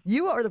on.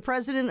 You are the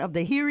president of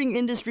the Hearing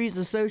Industries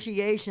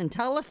Association.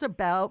 Tell us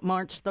about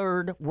March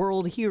 3rd,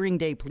 World Hearing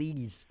Day,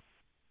 please.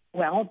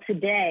 Well,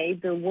 today,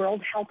 the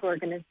World Health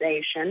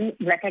Organization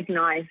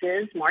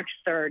recognizes March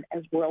 3rd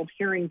as World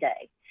Hearing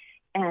Day.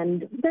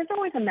 And there's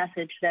always a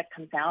message that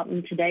comes out,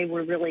 and today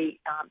we're really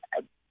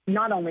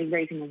not only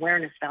raising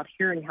awareness about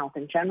hearing health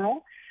in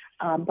general,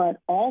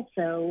 but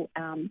also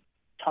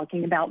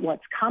talking about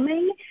what's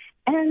coming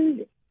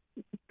and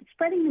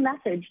spreading the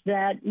message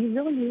that you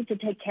really need to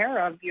take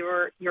care of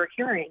your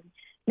hearing,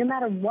 no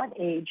matter what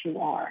age you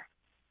are.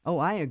 Oh,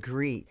 I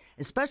agree.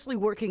 Especially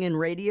working in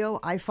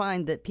radio, I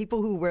find that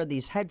people who wear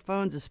these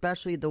headphones,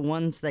 especially the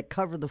ones that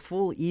cover the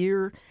full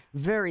ear,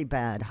 very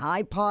bad.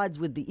 iPods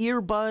with the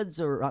earbuds,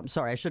 or I'm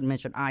sorry, I shouldn't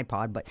mention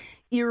iPod, but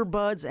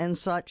earbuds and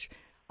such.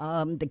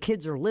 The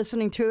kids are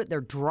listening to it. They're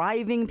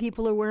driving.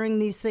 People are wearing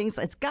these things.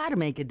 It's got to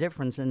make a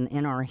difference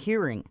in our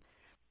hearing.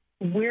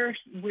 We're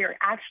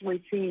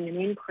actually seeing an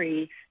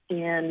increase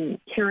in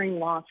hearing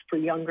loss for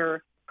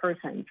younger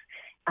persons.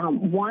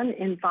 1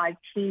 in 5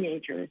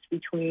 teenagers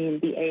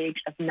between the age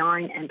of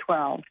 9 and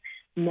 12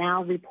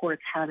 now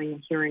reports having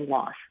a hearing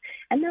loss.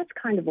 And that's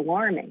kind of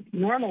alarming.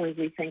 Normally,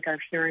 we think of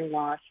hearing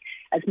loss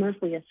as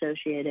mostly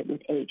associated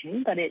with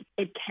aging, but it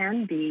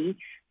can be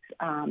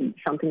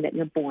something that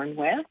you're born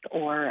with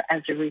or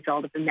as a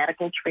result of a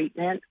medical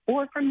treatment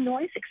or from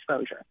noise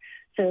exposure.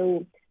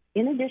 So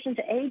in addition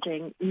to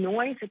aging,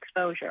 noise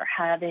exposure,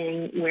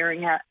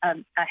 wearing a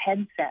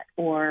headset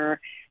or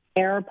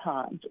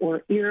AirPods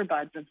or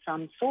earbuds of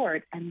some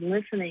sort and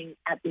listening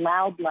at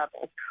loud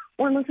levels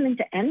or listening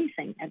to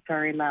anything at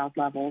very loud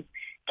levels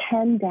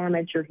can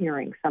damage your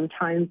hearing.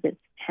 Sometimes it's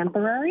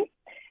temporary,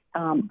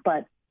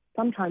 but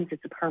sometimes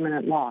it's a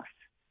permanent loss.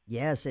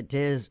 Yes, it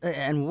is.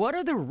 And what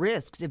are the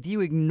risks if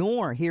you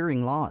ignore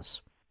hearing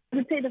loss? I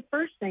would say the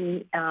first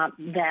thing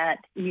that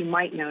you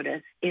might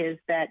notice is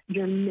that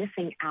you're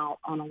missing out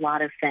on a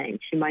lot of things.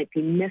 You might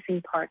be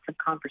missing parts of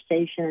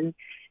conversation.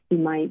 You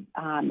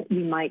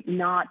might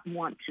not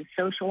want to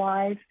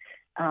socialize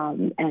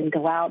and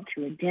go out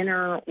to a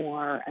dinner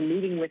or a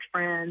meeting with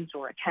friends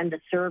or attend a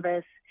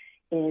service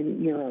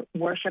in your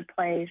worship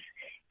place.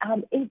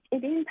 It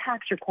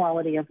impacts your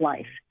quality of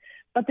life.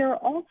 But there are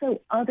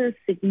also other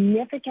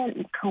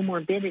significant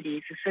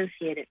comorbidities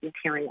associated with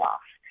hearing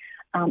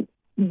loss,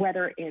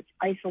 whether it's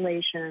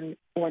isolation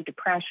or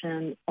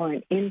depression or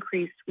an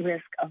increased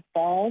risk of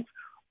falls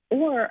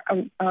or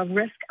a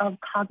risk of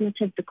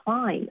cognitive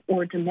decline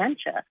or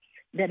dementia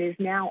that is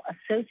now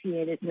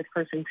associated with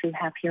persons who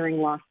have hearing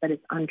loss that is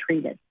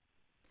untreated.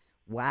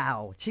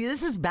 Wow. See,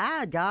 this is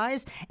bad,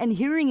 guys. And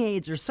hearing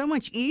aids are so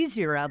much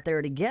easier out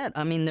there to get.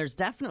 I mean, there's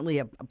definitely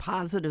a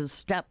positive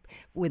step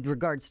with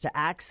regards to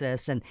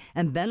access and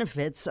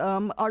benefits.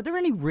 Are there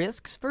any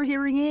risks for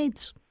hearing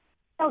aids?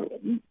 Oh,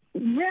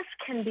 risk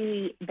can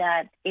be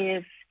that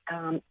if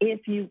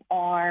you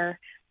are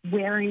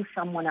wearing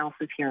someone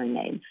else's hearing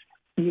aids,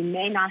 you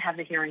may not have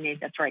the hearing aid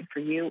that's right for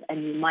you,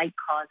 and you might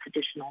cause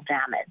additional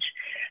damage.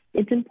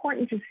 It's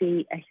important to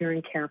see a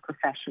hearing care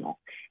professional.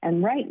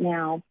 And right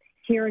now,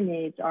 hearing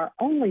aids are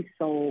only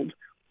sold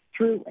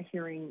through a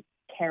hearing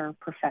care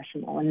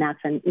professional, and that's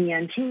an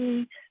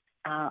ENT,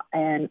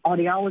 an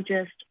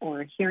audiologist,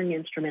 or a hearing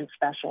instrument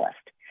specialist.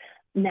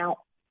 Now,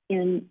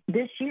 in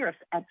this year,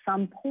 at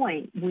some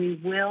point, we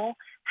will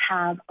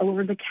have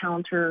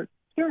over-the-counter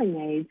hearing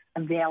aids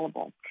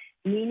available,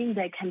 meaning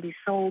they can be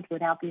sold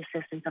without the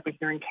assistance of a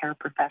hearing care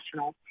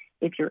professional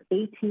if you're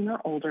 18 or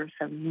older,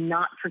 so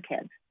not for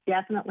kids,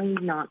 definitely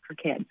not for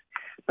kids.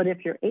 But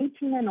if you're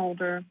 18 and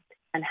older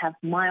and have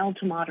mild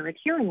to moderate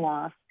hearing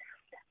loss,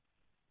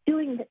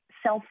 doing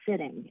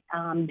self-fitting,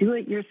 do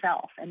it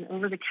yourself, and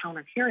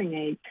over-the-counter hearing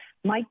aid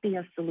might be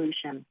a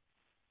solution.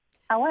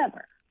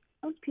 However,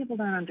 most people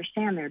don't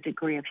understand their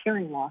degree of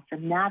hearing loss,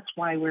 and that's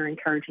why we're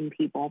encouraging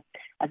people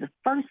as a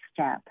first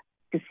step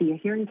to see a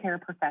hearing care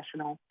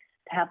professional,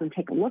 to have them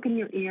take a look in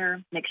your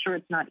ear, make sure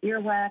it's not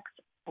earwax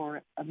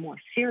or a more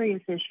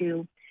serious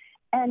issue,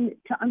 and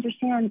to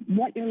understand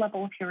what your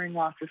level of hearing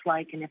loss is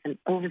like and if an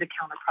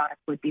over-the-counter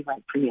product would be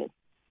right for you.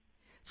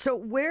 So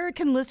where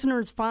can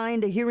listeners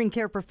find a hearing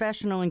care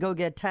professional and go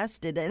get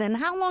tested? And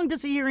how long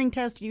does a hearing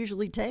test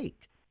usually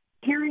take?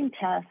 Hearing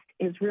test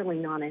is really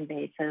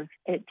non-invasive.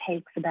 It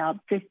takes about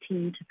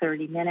 15 to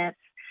 30 minutes.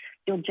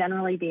 You'll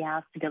generally be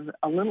asked to give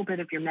a little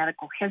bit of your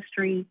medical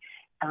history.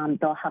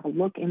 They'll have a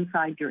look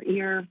inside your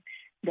ear.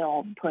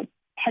 They'll put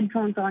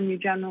headphones on you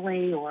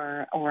generally,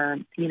 or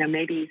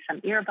maybe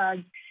some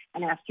earbuds,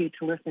 and ask you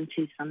to listen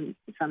to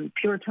some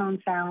pure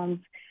tone sounds.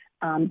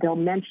 They'll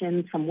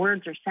mention some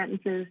words or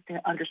sentences to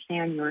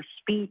understand your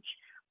speech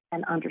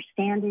and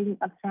understanding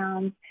of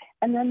sounds.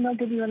 And then they'll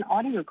give you an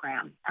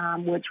audiogram,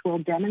 which will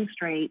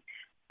demonstrate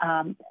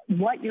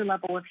what your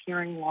level of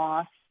hearing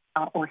loss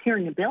or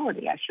hearing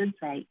ability, I should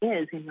say,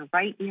 is in your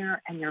right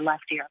ear and your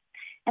left ear.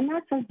 And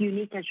that's as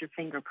unique as your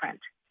fingerprint.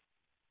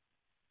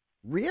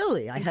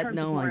 Really? I had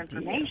no more idea.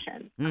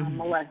 Information,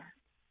 Mm-hmm.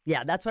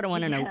 Yeah, that's what I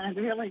want to know. Yeah,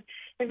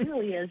 it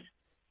really is.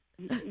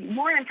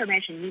 More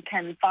information. You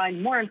can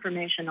find more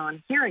information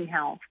on hearing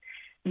health.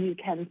 You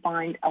can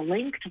find a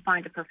link to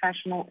find a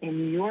professional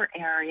in your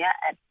area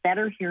at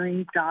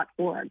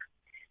betterhearing.org.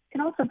 You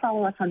can also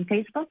follow us on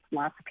Facebook.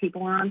 Lots of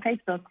people are on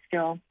Facebook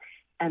still,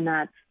 and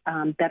that's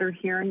Better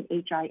Hearing,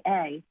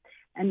 HIA.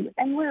 And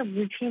we're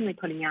routinely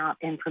putting out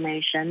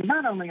information,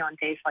 not only on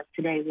days like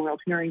today,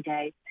 World Hearing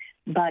Day,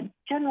 but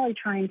generally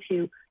trying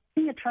to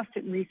be a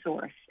trusted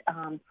resource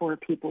for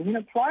people. You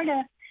know,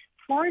 Florida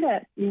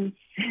is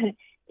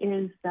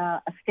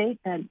a state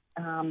that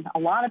a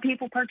lot of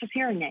people purchase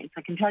hearing aids.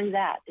 I can tell you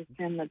that. It's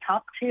in the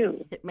top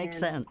 2 It makes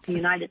in sense. the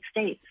United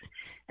States.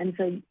 And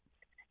so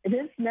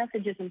this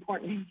message is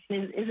important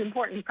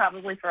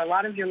probably for a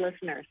lot of your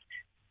listeners.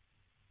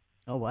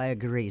 Oh, I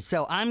agree.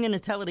 So I'm going to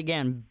tell it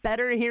again.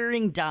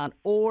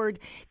 BetterHearing.org.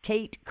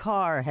 Kate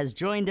Carr has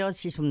joined us.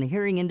 She's from the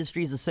Hearing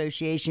Industries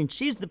Association.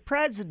 She's the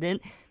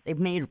president. They've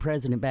made her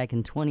president back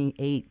in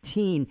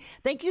 2018.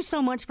 Thank you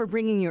so much for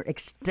bringing your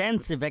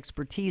extensive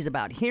expertise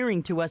about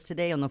hearing to us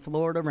today on the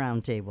Florida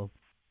Roundtable.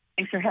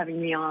 Thanks for having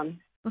me on.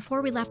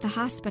 Before we left the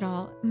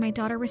hospital, my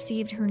daughter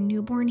received her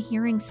newborn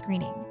hearing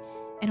screening.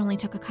 It only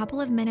took a couple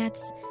of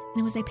minutes, and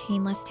it was a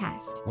painless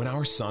test. When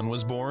our son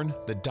was born,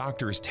 the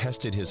doctors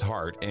tested his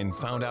heart and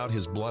found out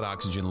his blood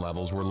oxygen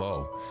levels were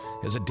low.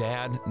 As a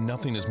dad,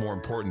 nothing is more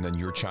important than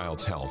your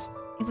child's health.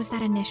 It was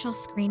that initial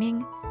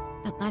screening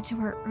that led to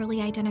her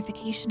early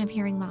identification of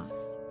hearing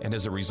loss. And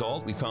as a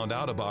result, we found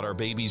out about our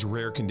baby's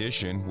rare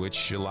condition,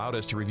 which allowed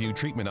us to review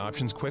treatment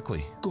options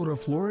quickly. Go to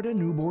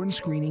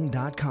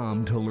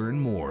FloridaNewbornScreening.com to learn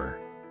more.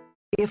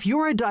 If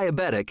you're a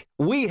diabetic,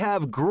 we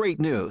have great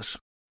news.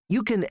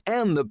 You can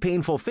end the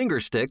painful finger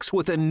sticks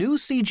with a new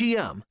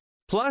CGM.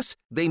 Plus,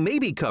 they may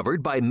be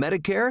covered by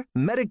Medicare,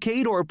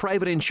 Medicaid, or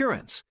private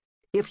insurance.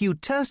 If you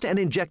test and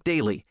inject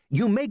daily,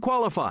 you may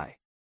qualify.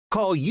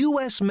 Call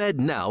US Med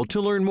now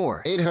to learn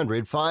more.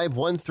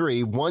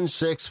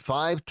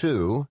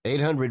 800-513-1652.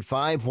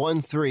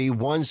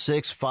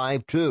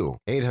 800-513-1652.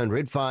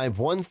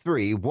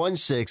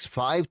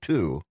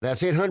 800-513-1652.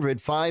 That's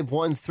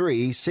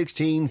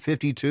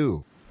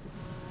 800-513-1652.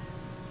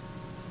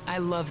 I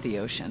love the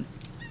ocean.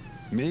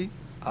 Me?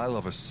 I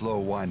love a slow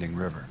winding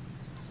river.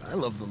 I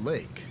love the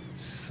lake.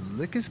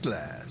 Slick as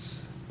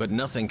glass. But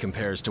nothing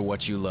compares to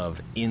what you love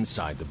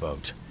inside the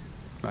boat.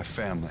 My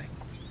family.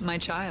 My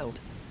child.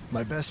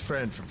 My best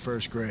friend from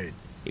first grade.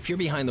 If you're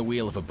behind the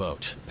wheel of a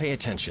boat, pay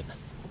attention.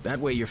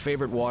 That way your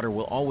favorite water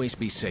will always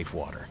be safe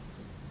water.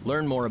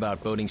 Learn more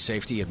about boating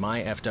safety at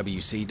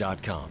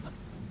myfwc.com.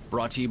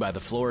 Brought to you by the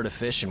Florida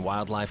Fish and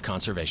Wildlife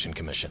Conservation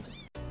Commission.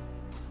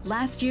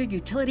 Last year,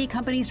 utility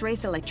companies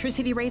raised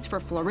electricity rates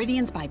for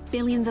Floridians by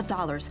billions of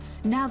dollars.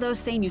 Now those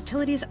same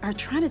utilities are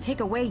trying to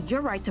take away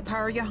your right to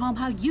power your home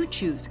how you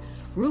choose.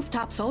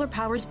 Rooftop solar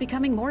power is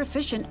becoming more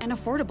efficient and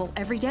affordable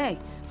every day,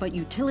 but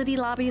utility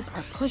lobbyists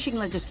are pushing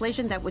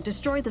legislation that would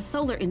destroy the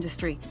solar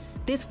industry.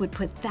 This would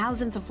put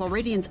thousands of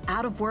Floridians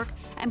out of work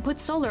and put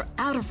solar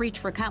out of reach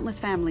for countless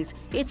families.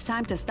 It's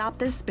time to stop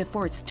this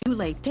before it's too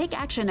late. Take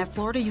action at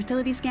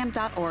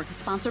FloridaUtilityScam.org,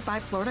 sponsored by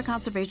Florida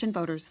Conservation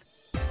Voters.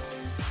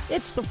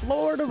 It's the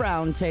Florida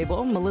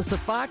Roundtable. Melissa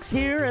Fox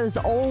here as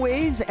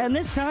always, and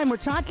this time we're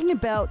talking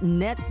about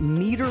net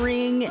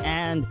metering.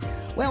 And,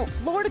 well,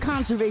 Florida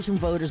Conservation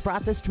Voters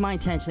brought this to my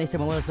attention. They said,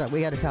 Melissa,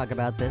 we got to talk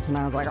about this. And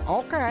I was like,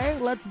 okay,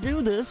 let's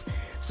do this.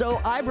 So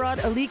I brought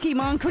Aliki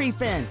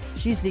Moncrief in.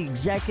 She's the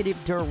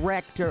executive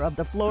director of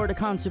the Florida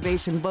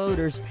Conservation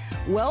Voters.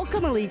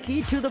 Welcome,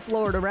 Aliki, to the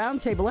Florida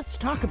Roundtable. Let's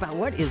talk about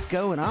what is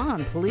going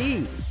on,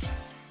 please.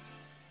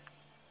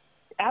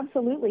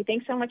 Absolutely.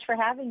 Thanks so much for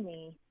having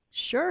me.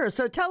 Sure.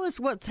 So tell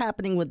us what's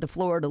happening with the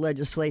Florida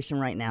legislation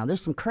right now.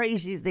 There's some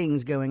crazy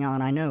things going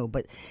on, I know,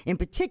 but in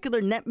particular,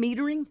 net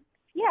metering?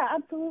 Yeah,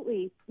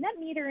 absolutely. Net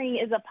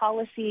metering is a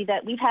policy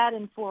that we've had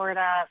in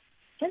Florida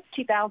since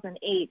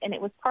 2008, and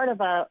it was part of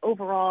a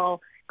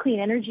overall clean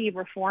energy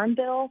reform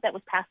bill that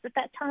was passed at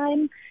that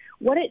time.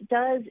 What it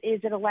does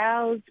is it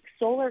allows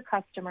solar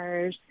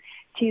customers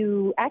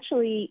to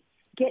actually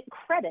get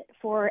credit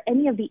for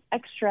any of the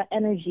extra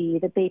energy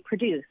that they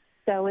produce.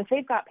 So if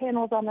they've got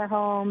panels on their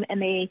home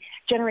and they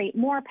generate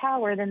more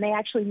power than they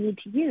actually need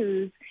to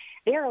use,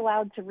 they're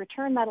allowed to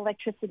return that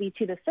electricity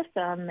to the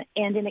system,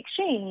 and in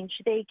exchange,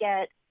 they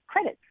get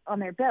credits on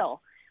their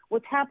bill.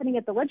 What's happening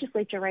at the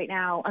legislature right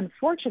now,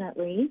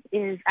 unfortunately,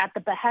 is at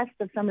the behest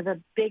of some of the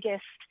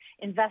biggest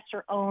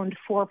investor-owned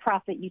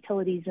for-profit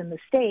utilities in the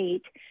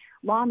state,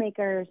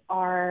 lawmakers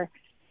are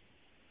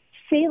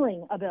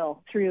sailing a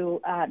bill through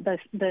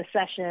the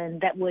session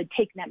that would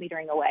take net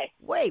metering away.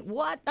 Wait,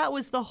 what? That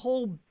was the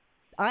whole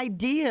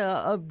idea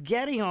of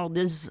getting all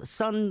this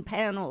sun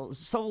panels,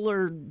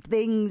 solar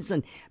things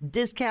and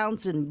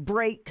discounts and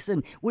breaks,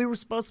 and we were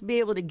supposed to be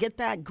able to get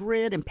that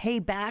grid and pay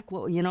back,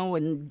 well, you know,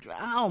 and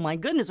oh my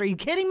goodness, are you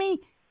kidding me?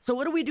 So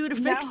what do we do to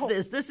fix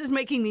this? This is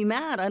making me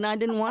mad, and I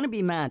didn't want to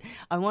be mad.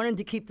 I wanted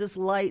to keep this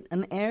light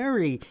and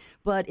airy.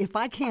 But if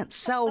I can't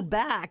sell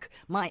back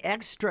my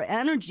extra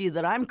energy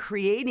that I'm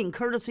creating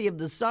courtesy of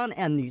the sun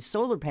and these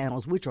solar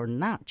panels, which are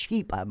not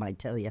cheap, I might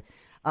tell you,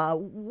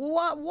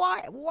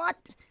 what?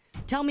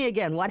 Tell me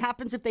again, what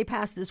happens if they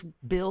pass this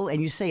bill and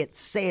you say it's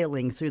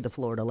sailing through the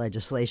Florida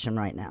legislation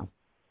right now?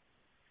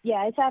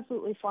 Yeah, it's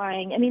absolutely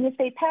flying. I mean, if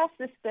they pass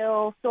this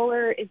bill,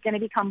 solar is going to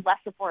become less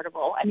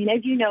affordable. I mean,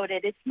 as you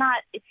noted, it's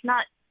not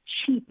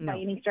cheap by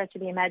any stretch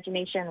of the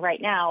imagination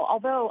right now.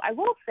 Although I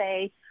will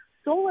say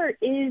solar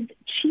is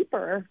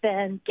cheaper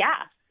than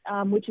gas,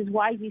 which is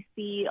why you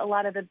see a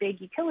lot of the big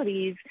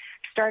utilities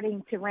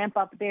starting to ramp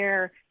up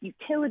their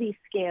utility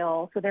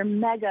scale, so their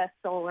mega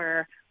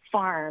solar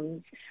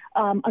farms.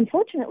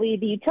 Unfortunately,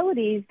 the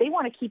utilities, they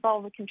want to keep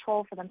all the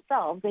control for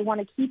themselves. They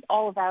want to keep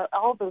all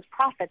those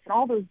profits and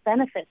all those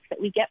benefits that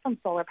we get from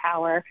solar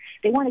power.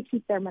 They want to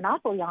keep their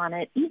monopoly on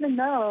it, even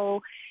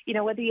though, you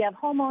know, whether you have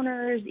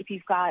homeowners, if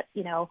you've got,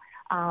 you know,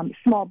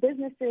 small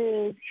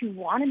businesses who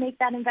want to make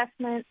that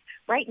investment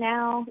right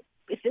now,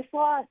 if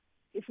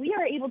we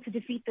are able to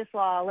defeat this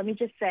law, let me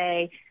just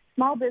say,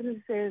 small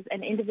businesses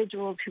and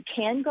individuals who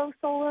can go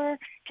solar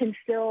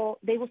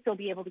they will still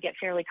be able to get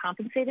fairly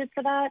compensated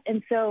for that.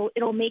 And so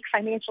it'll make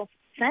financial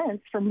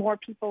sense for more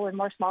people and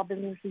more small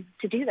businesses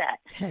to do that.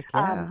 Heck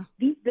yeah.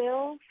 These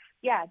bills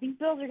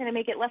are going to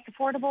make it less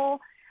affordable.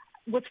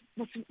 What's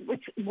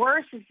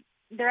worse is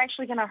they're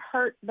actually going to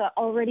hurt the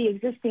already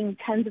existing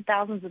tens of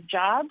thousands of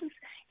jobs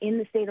in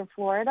the state of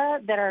Florida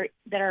that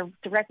are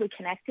directly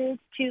connected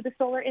to the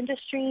solar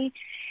industry.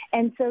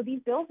 And so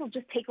these bills will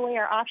just take away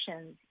our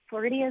options.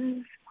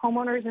 Floridians,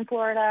 homeowners in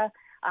Florida,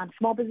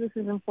 small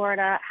businesses in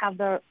Florida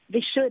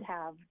they should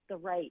have the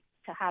right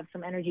to have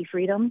some energy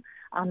freedom.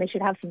 They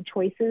should have some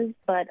choices,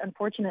 but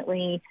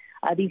unfortunately,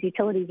 these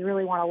utilities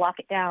really want to lock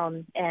it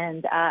down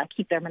and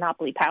keep their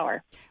monopoly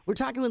power. We're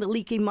talking with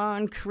Aliki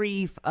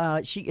Moncrief.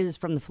 She is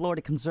from the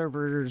Florida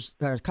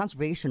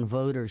Conservation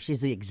Voters. She's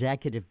the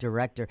executive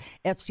director,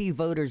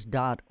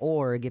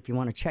 fcvoters.org, if you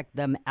want to check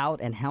them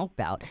out and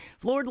help out.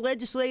 Florida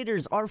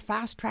legislators are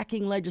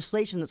fast-tracking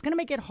legislation that's going to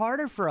make it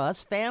harder for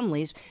us,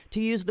 families, to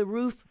use the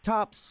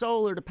rooftop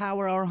solar to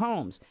power our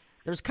homes.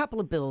 There's a couple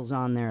of bills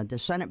on there. The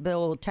Senate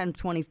Bill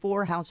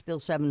 1024, House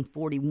Bill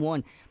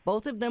 741.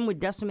 Both of them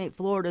would decimate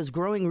Florida's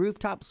growing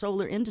rooftop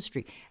solar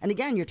industry. And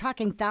again, you're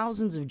talking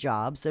thousands of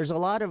jobs. There's a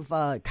lot of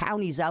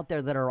counties out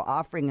there that are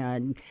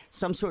offering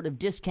some sort of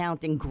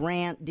discount and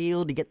grant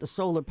deal to get the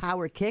solar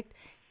power kicked.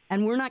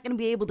 And we're not going to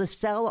be able to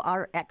sell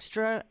our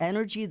extra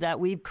energy that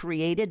we've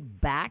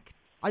created back.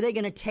 Are they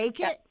going to take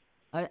it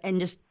and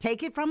just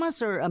take it from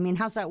us? Or, I mean,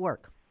 how's that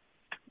work?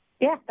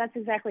 Yeah, that's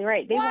exactly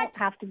right. They won't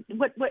have to.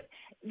 What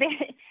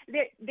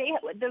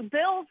the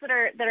bills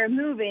that are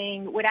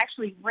moving would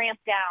actually ramp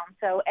down.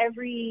 So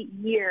every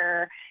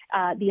year,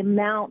 the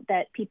amount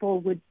that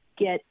people would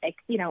get,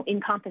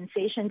 in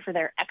compensation for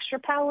their extra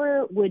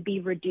power would be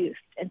reduced.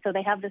 And so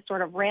they have this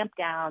sort of ramp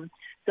down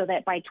so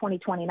that by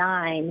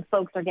 2029,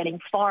 folks are getting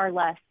far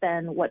less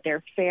than what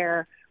their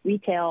fair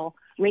retail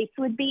rates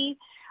would be.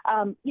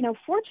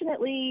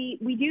 Fortunately,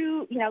 we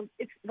do,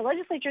 the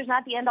legislature is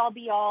not the end all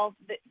be all.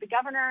 The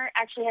governor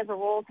actually has a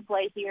role to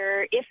play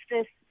here. If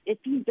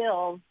these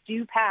bills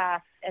do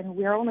pass, and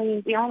we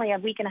only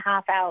have a week and a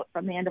half out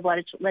from the end of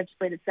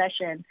legislative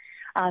session,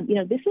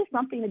 this is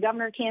something the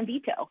governor can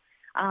veto.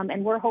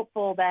 And we're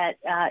hopeful that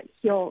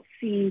he'll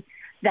see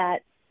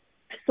that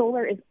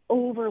solar is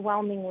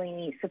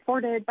overwhelmingly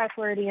supported by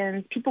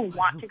Floridians. People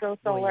want to go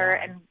solar,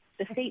 and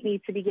the state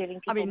needs to be giving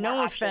people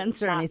no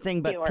offense or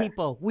anything, but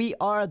people, we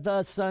are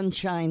the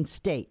Sunshine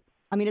State.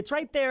 I mean, it's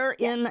right there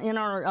in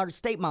our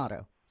state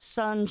motto,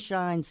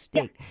 Sunshine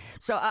State. Yeah.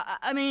 So,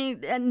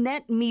 and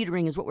net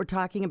metering is what we're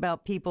talking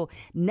about, people.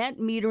 Net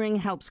metering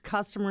helps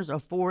customers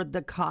afford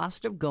the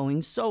cost of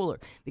going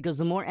solar, because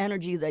the more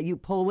energy that you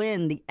pull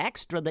in, the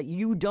extra that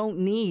you don't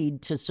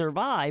need to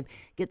survive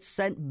gets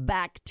sent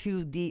back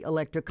to the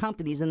electric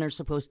companies, and they're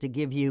supposed to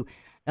give you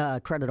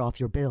credit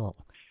off your bill.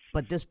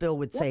 But this bill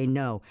would say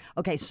no.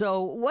 Okay,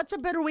 so what's a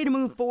better way to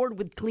move forward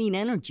with clean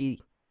energy?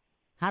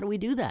 How do we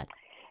do that?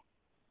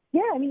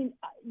 Yeah,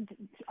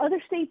 other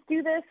states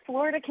do this.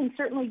 Florida can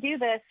certainly do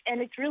this.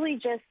 And it's really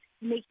just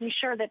making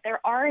sure that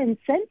there are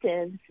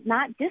incentives,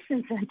 not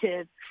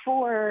disincentives,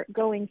 for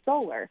going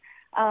solar.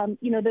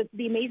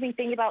 The amazing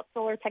thing about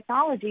solar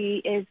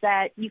technology is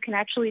that you can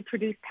actually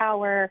produce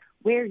power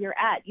where you're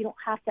at. You don't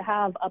have to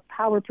have a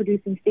power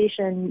producing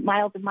station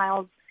miles and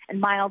miles and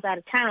miles out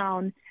of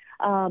town.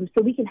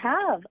 So we can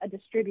have a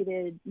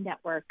distributed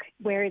network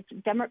where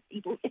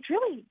it's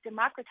really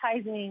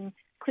democratizing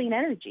clean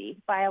energy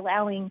by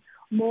allowing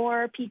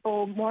more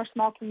people, more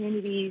small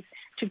communities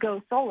to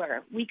go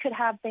solar. We could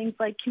have things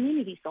like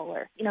community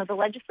solar. The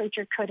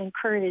legislature could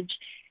encourage,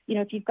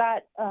 if you've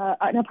got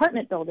an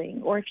apartment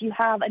building, or if you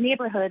have a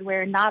neighborhood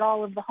where not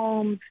all of the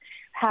homes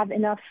have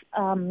enough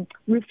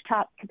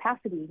rooftop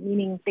capacity,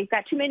 meaning they've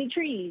got too many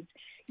trees,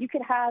 you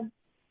could have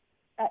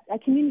a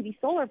community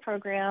solar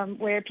program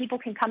where people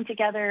can come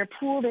together,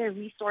 pool their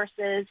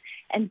resources,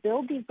 and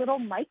build these little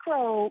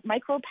micro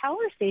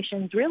power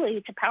stations,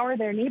 really, to power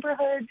their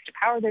neighborhoods, to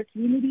power their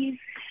communities.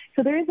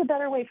 So there is a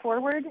better way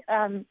forward.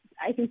 I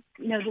think,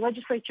 the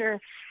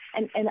legislature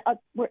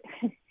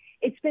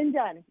it's been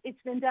done. It's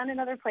been done in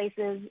other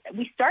places.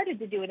 We started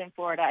to do it in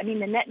Florida. The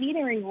net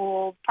metering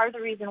rule, part of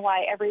the reason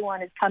why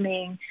everyone is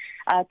coming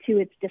to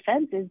its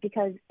defense is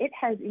because it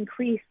has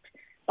increased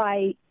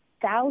by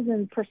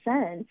thousands,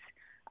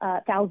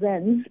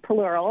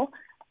 plural,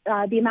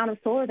 the amount of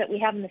solar that we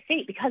have in the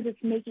state, because it's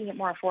making it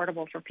more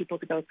affordable for people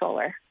to go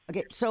solar.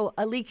 Okay, so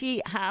Aliki,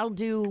 how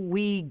do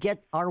we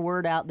get our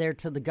word out there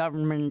to the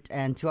government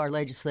and to our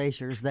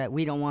legislatures that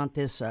we don't want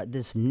this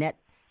net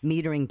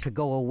metering to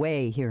go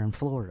away here in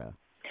Florida?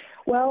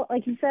 Well,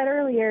 like you said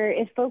earlier,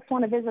 if folks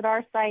want to visit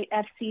our site,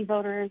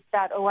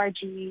 fcvoters.org,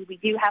 we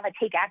do have a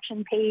Take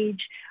Action page.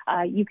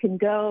 You can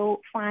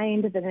go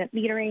find the net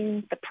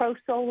metering, the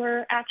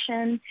pro-solar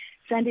action,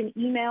 send an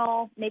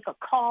email, make a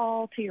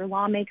call to your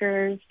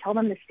lawmakers, tell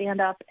them to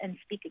stand up and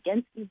speak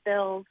against these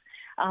bills.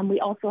 We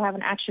also have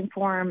an action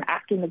form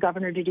asking the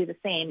governor to do the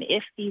same.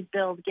 If these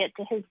bills get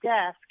to his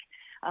desk,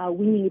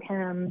 we need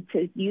him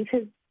to use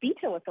his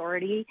veto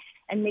authority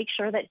and make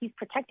sure that he's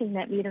protecting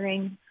net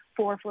metering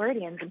for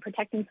Floridians and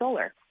protecting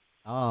solar.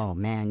 Oh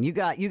man, you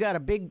got a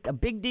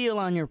big deal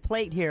on your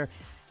plate here.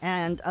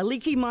 And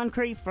Aliki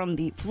Moncrief from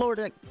the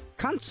Florida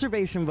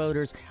Conservation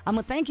Voters, I'm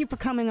going to thank you for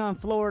coming on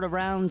Florida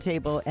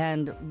Roundtable,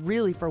 and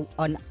really for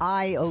an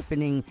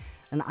eye-opening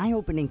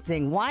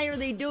thing. Why are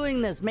they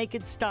doing this? Make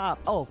it stop.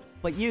 Oh,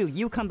 but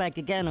you come back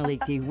again,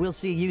 Aliki. We'll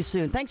see you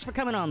soon. Thanks for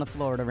coming on the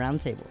Florida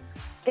Roundtable.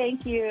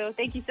 Thank you.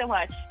 Thank you so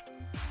much.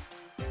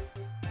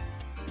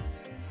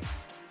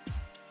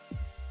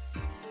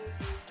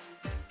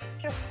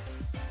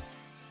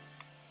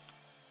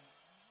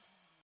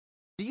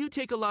 Do you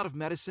take a lot of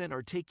medicine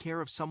or take care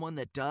of someone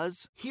that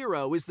does?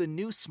 Hero is the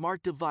new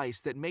smart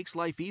device that makes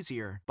life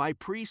easier by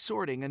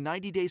pre-sorting a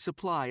 90-day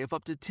supply of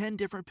up to 10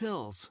 different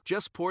pills.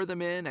 Just pour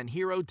them in and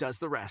Hero does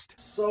the rest.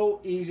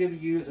 So easy to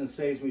use and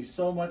saves me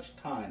so much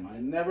time. I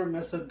never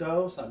miss a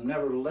dose. I'm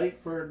never late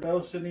for a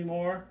dose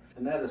anymore.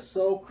 And that is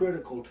so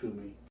critical to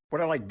me. What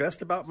I like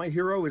best about my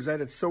Hero is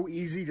that it's so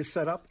easy to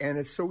set up and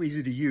it's so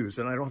easy to use,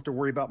 and I don't have to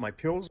worry about my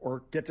pills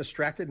or get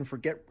distracted and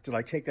forget, did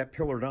I take that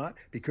pill or not,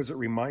 because it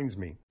reminds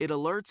me. It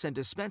alerts and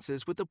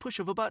dispenses with the push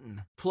of a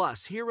button.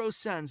 Plus, Hero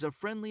sends a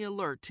friendly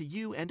alert to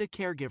you and a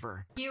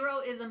caregiver. Hero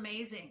is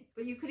amazing,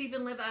 but you could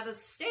even live out of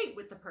state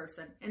with the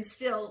person and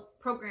still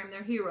program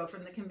their Hero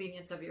from the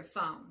convenience of your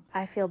phone.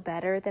 I feel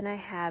better than I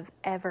have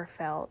ever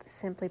felt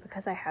simply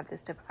because I have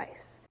this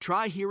device.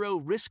 Try Hero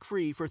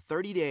risk-free for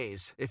 30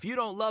 days. If you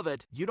don't love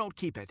it, you don't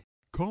keep it.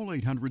 Call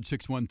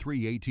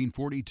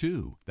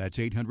 800-613-1842. That's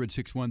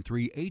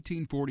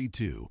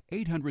 800-613-1842.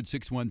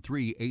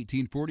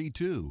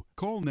 800-613-1842.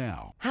 Call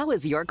now. How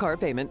is your car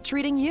payment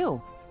treating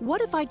you?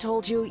 What if I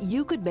told you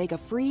you could make a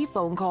free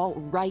phone call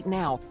right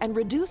now and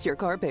reduce your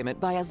car payment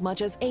by as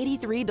much as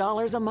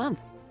 $83 a month?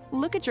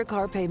 Look at your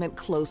car payment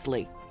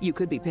closely. You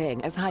could be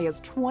paying as high as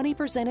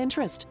 20%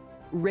 interest.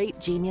 Rate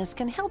Genius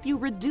can help you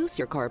reduce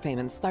your car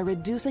payments by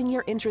reducing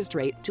your interest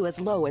rate to as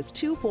low as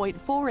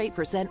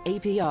 2.48%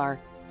 APR.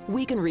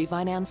 We can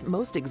refinance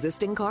most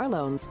existing car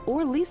loans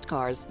or leased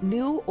cars,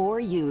 new or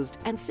used,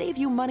 and save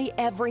you money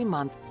every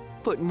month.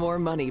 Put more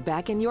money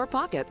back in your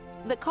pocket.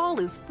 The call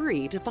is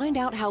free to find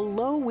out how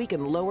low we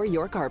can lower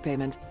your car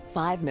payment.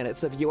 5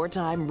 minutes of your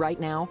time right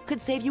now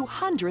could save you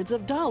hundreds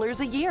of dollars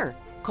a year.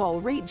 Call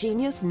Rate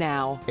Genius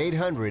now.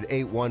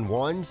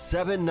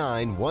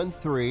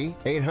 800-811-7913.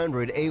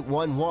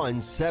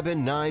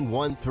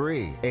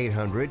 800-811-7913.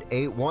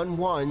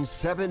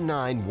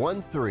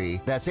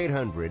 800-811-7913. That's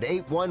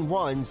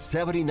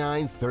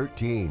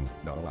 800-811-7913.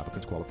 Not all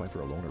applicants qualify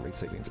for a loan or rate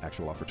savings.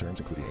 Actual offer terms,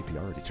 including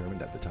APR, are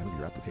determined at the time of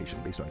your application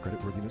based on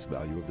creditworthiness,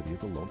 value of the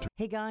vehicle, loan term.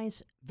 Hey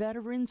guys,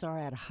 veterans are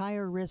at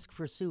higher risk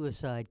for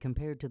suicide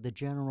compared to the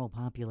general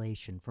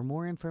population. For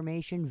more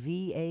information,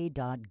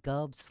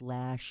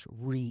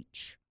 va.gov/reach.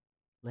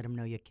 Let them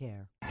know you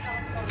care.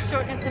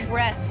 Shortness of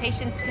breath,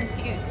 patient's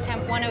confused,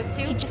 temp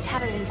 102. He just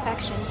had an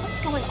infection.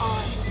 What's going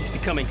on? He's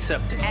becoming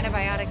septic.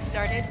 Antibiotics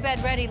started.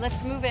 Bed ready,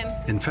 let's move him.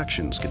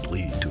 Infections can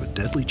lead to a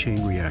deadly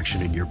chain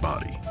reaction in your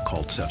body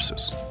called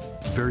sepsis.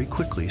 Very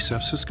quickly,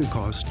 sepsis can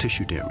cause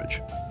tissue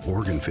damage,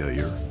 organ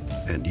failure,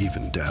 and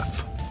even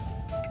death.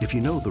 If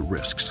you know the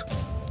risks,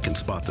 can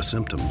spot the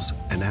symptoms,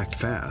 and act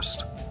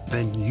fast,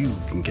 then you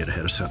can get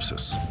ahead of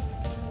sepsis.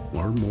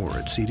 Learn more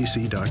at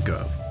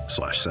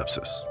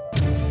cdc.gov/sepsis.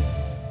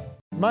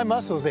 My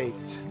muscles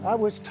ached. I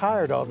was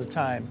tired all the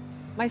time.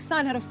 My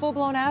son had a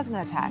full-blown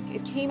asthma attack.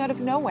 It came out of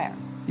nowhere.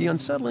 The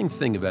unsettling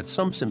thing about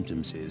some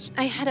symptoms is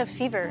I had a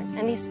fever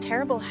and these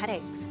terrible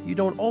headaches. you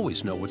don't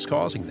always know what's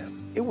causing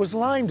them. It was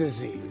Lyme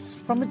disease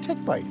from a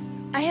tick bite.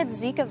 I had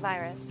Zika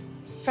virus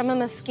from a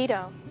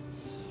mosquito.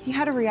 He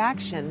had a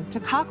reaction to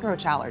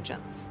cockroach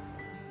allergens.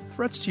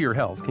 Threats to your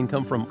health can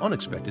come from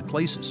unexpected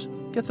places.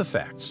 Get the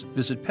facts.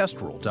 Visit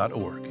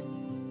pestworld.org.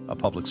 A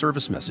public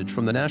service message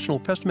from the National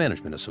Pest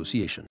Management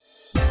Association.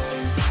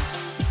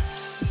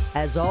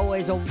 As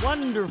always, a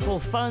wonderful,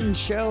 fun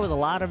show with a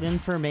lot of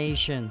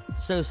information.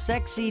 So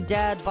sexy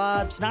dad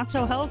bods, not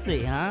so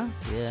healthy, huh?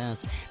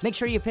 Yes. Make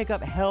sure you pick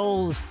up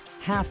Hell's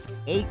Half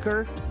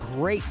Acre.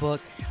 Great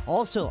book.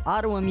 Also,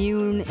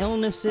 autoimmune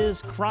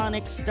illnesses,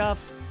 chronic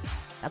stuff.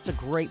 That's a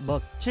great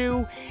book,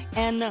 too.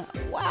 And,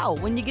 wow,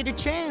 when you get a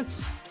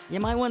chance,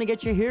 you might want to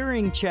get your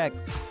hearing checked.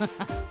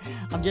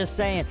 I'm just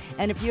saying.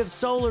 And if you have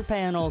solar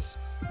panels,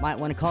 might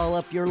want to call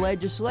up your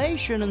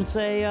legislation and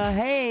say,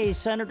 hey,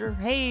 Senator,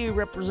 hey,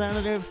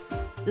 Representative,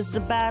 this is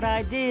a bad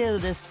idea,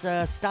 this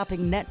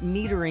stopping net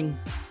metering.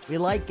 We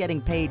like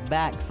getting paid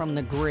back from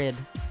the grid.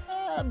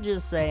 I'm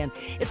just saying.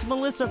 It's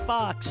Melissa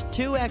Fox,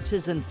 2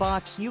 X's in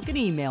Fox. You can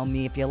email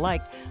me if you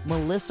like,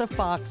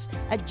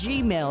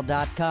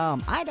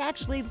 melissafox@gmail.com. I'd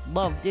actually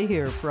love to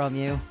hear from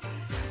you.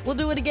 We'll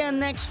do it again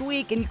next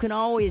week, and you can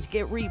always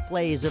get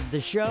replays of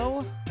the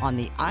show on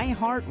the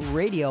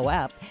iHeartRadio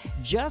app.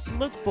 Just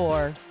look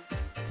for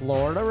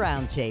Florida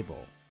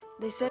Roundtable.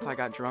 They said if I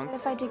got drunk,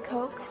 if I did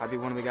coke, I'd be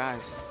one of the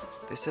guys.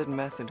 They said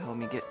meth would help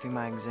me get through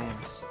my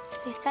exams.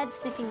 They said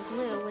sniffing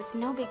glue was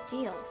no big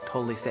deal.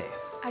 Totally safe.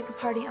 I could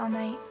party all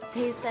night.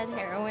 They said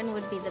heroin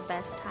would be the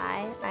best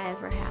high I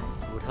ever had.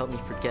 It would help me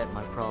forget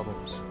my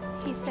problems.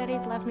 He said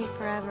he'd love me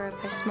forever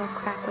if I smoked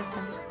crack with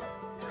him.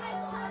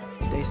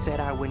 They said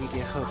I wouldn't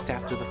get hooked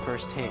after the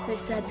first hit. They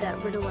said that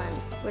Ritalin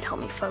would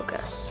help me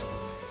focus.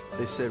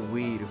 They said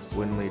weed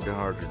wouldn't lead to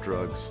harder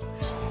drugs.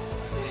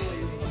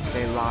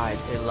 They lied.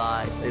 They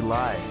lied. They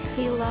lied.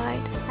 He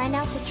lied. Find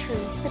out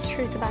the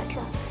truth about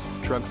drugs.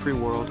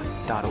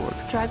 Drugfreeworld.org.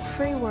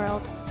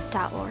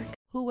 Drugfreeworld.org.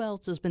 Who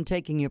else has been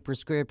taking your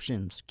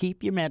prescriptions?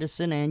 Keep your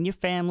medicine and your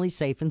family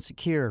safe and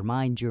secure.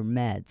 Mind your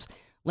meds.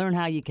 Learn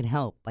how you can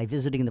help by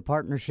visiting the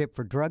Partnership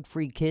for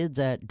Drug-Free Kids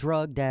at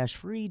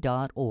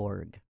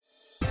drug-free.org.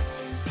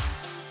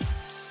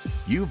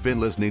 You've been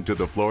listening to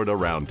the Florida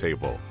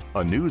Roundtable,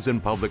 a news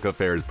and public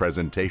affairs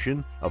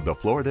presentation of the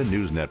Florida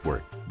News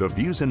Network. The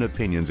views and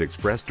opinions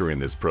expressed during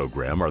this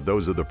program are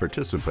those of the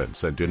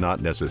participants and do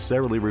not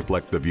necessarily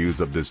reflect the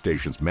views of this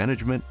station's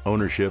management,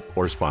 ownership,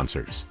 or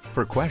sponsors.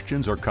 For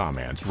questions or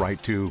comments,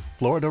 write to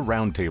Florida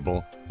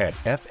Roundtable at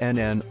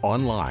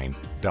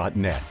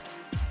fnnonline.net.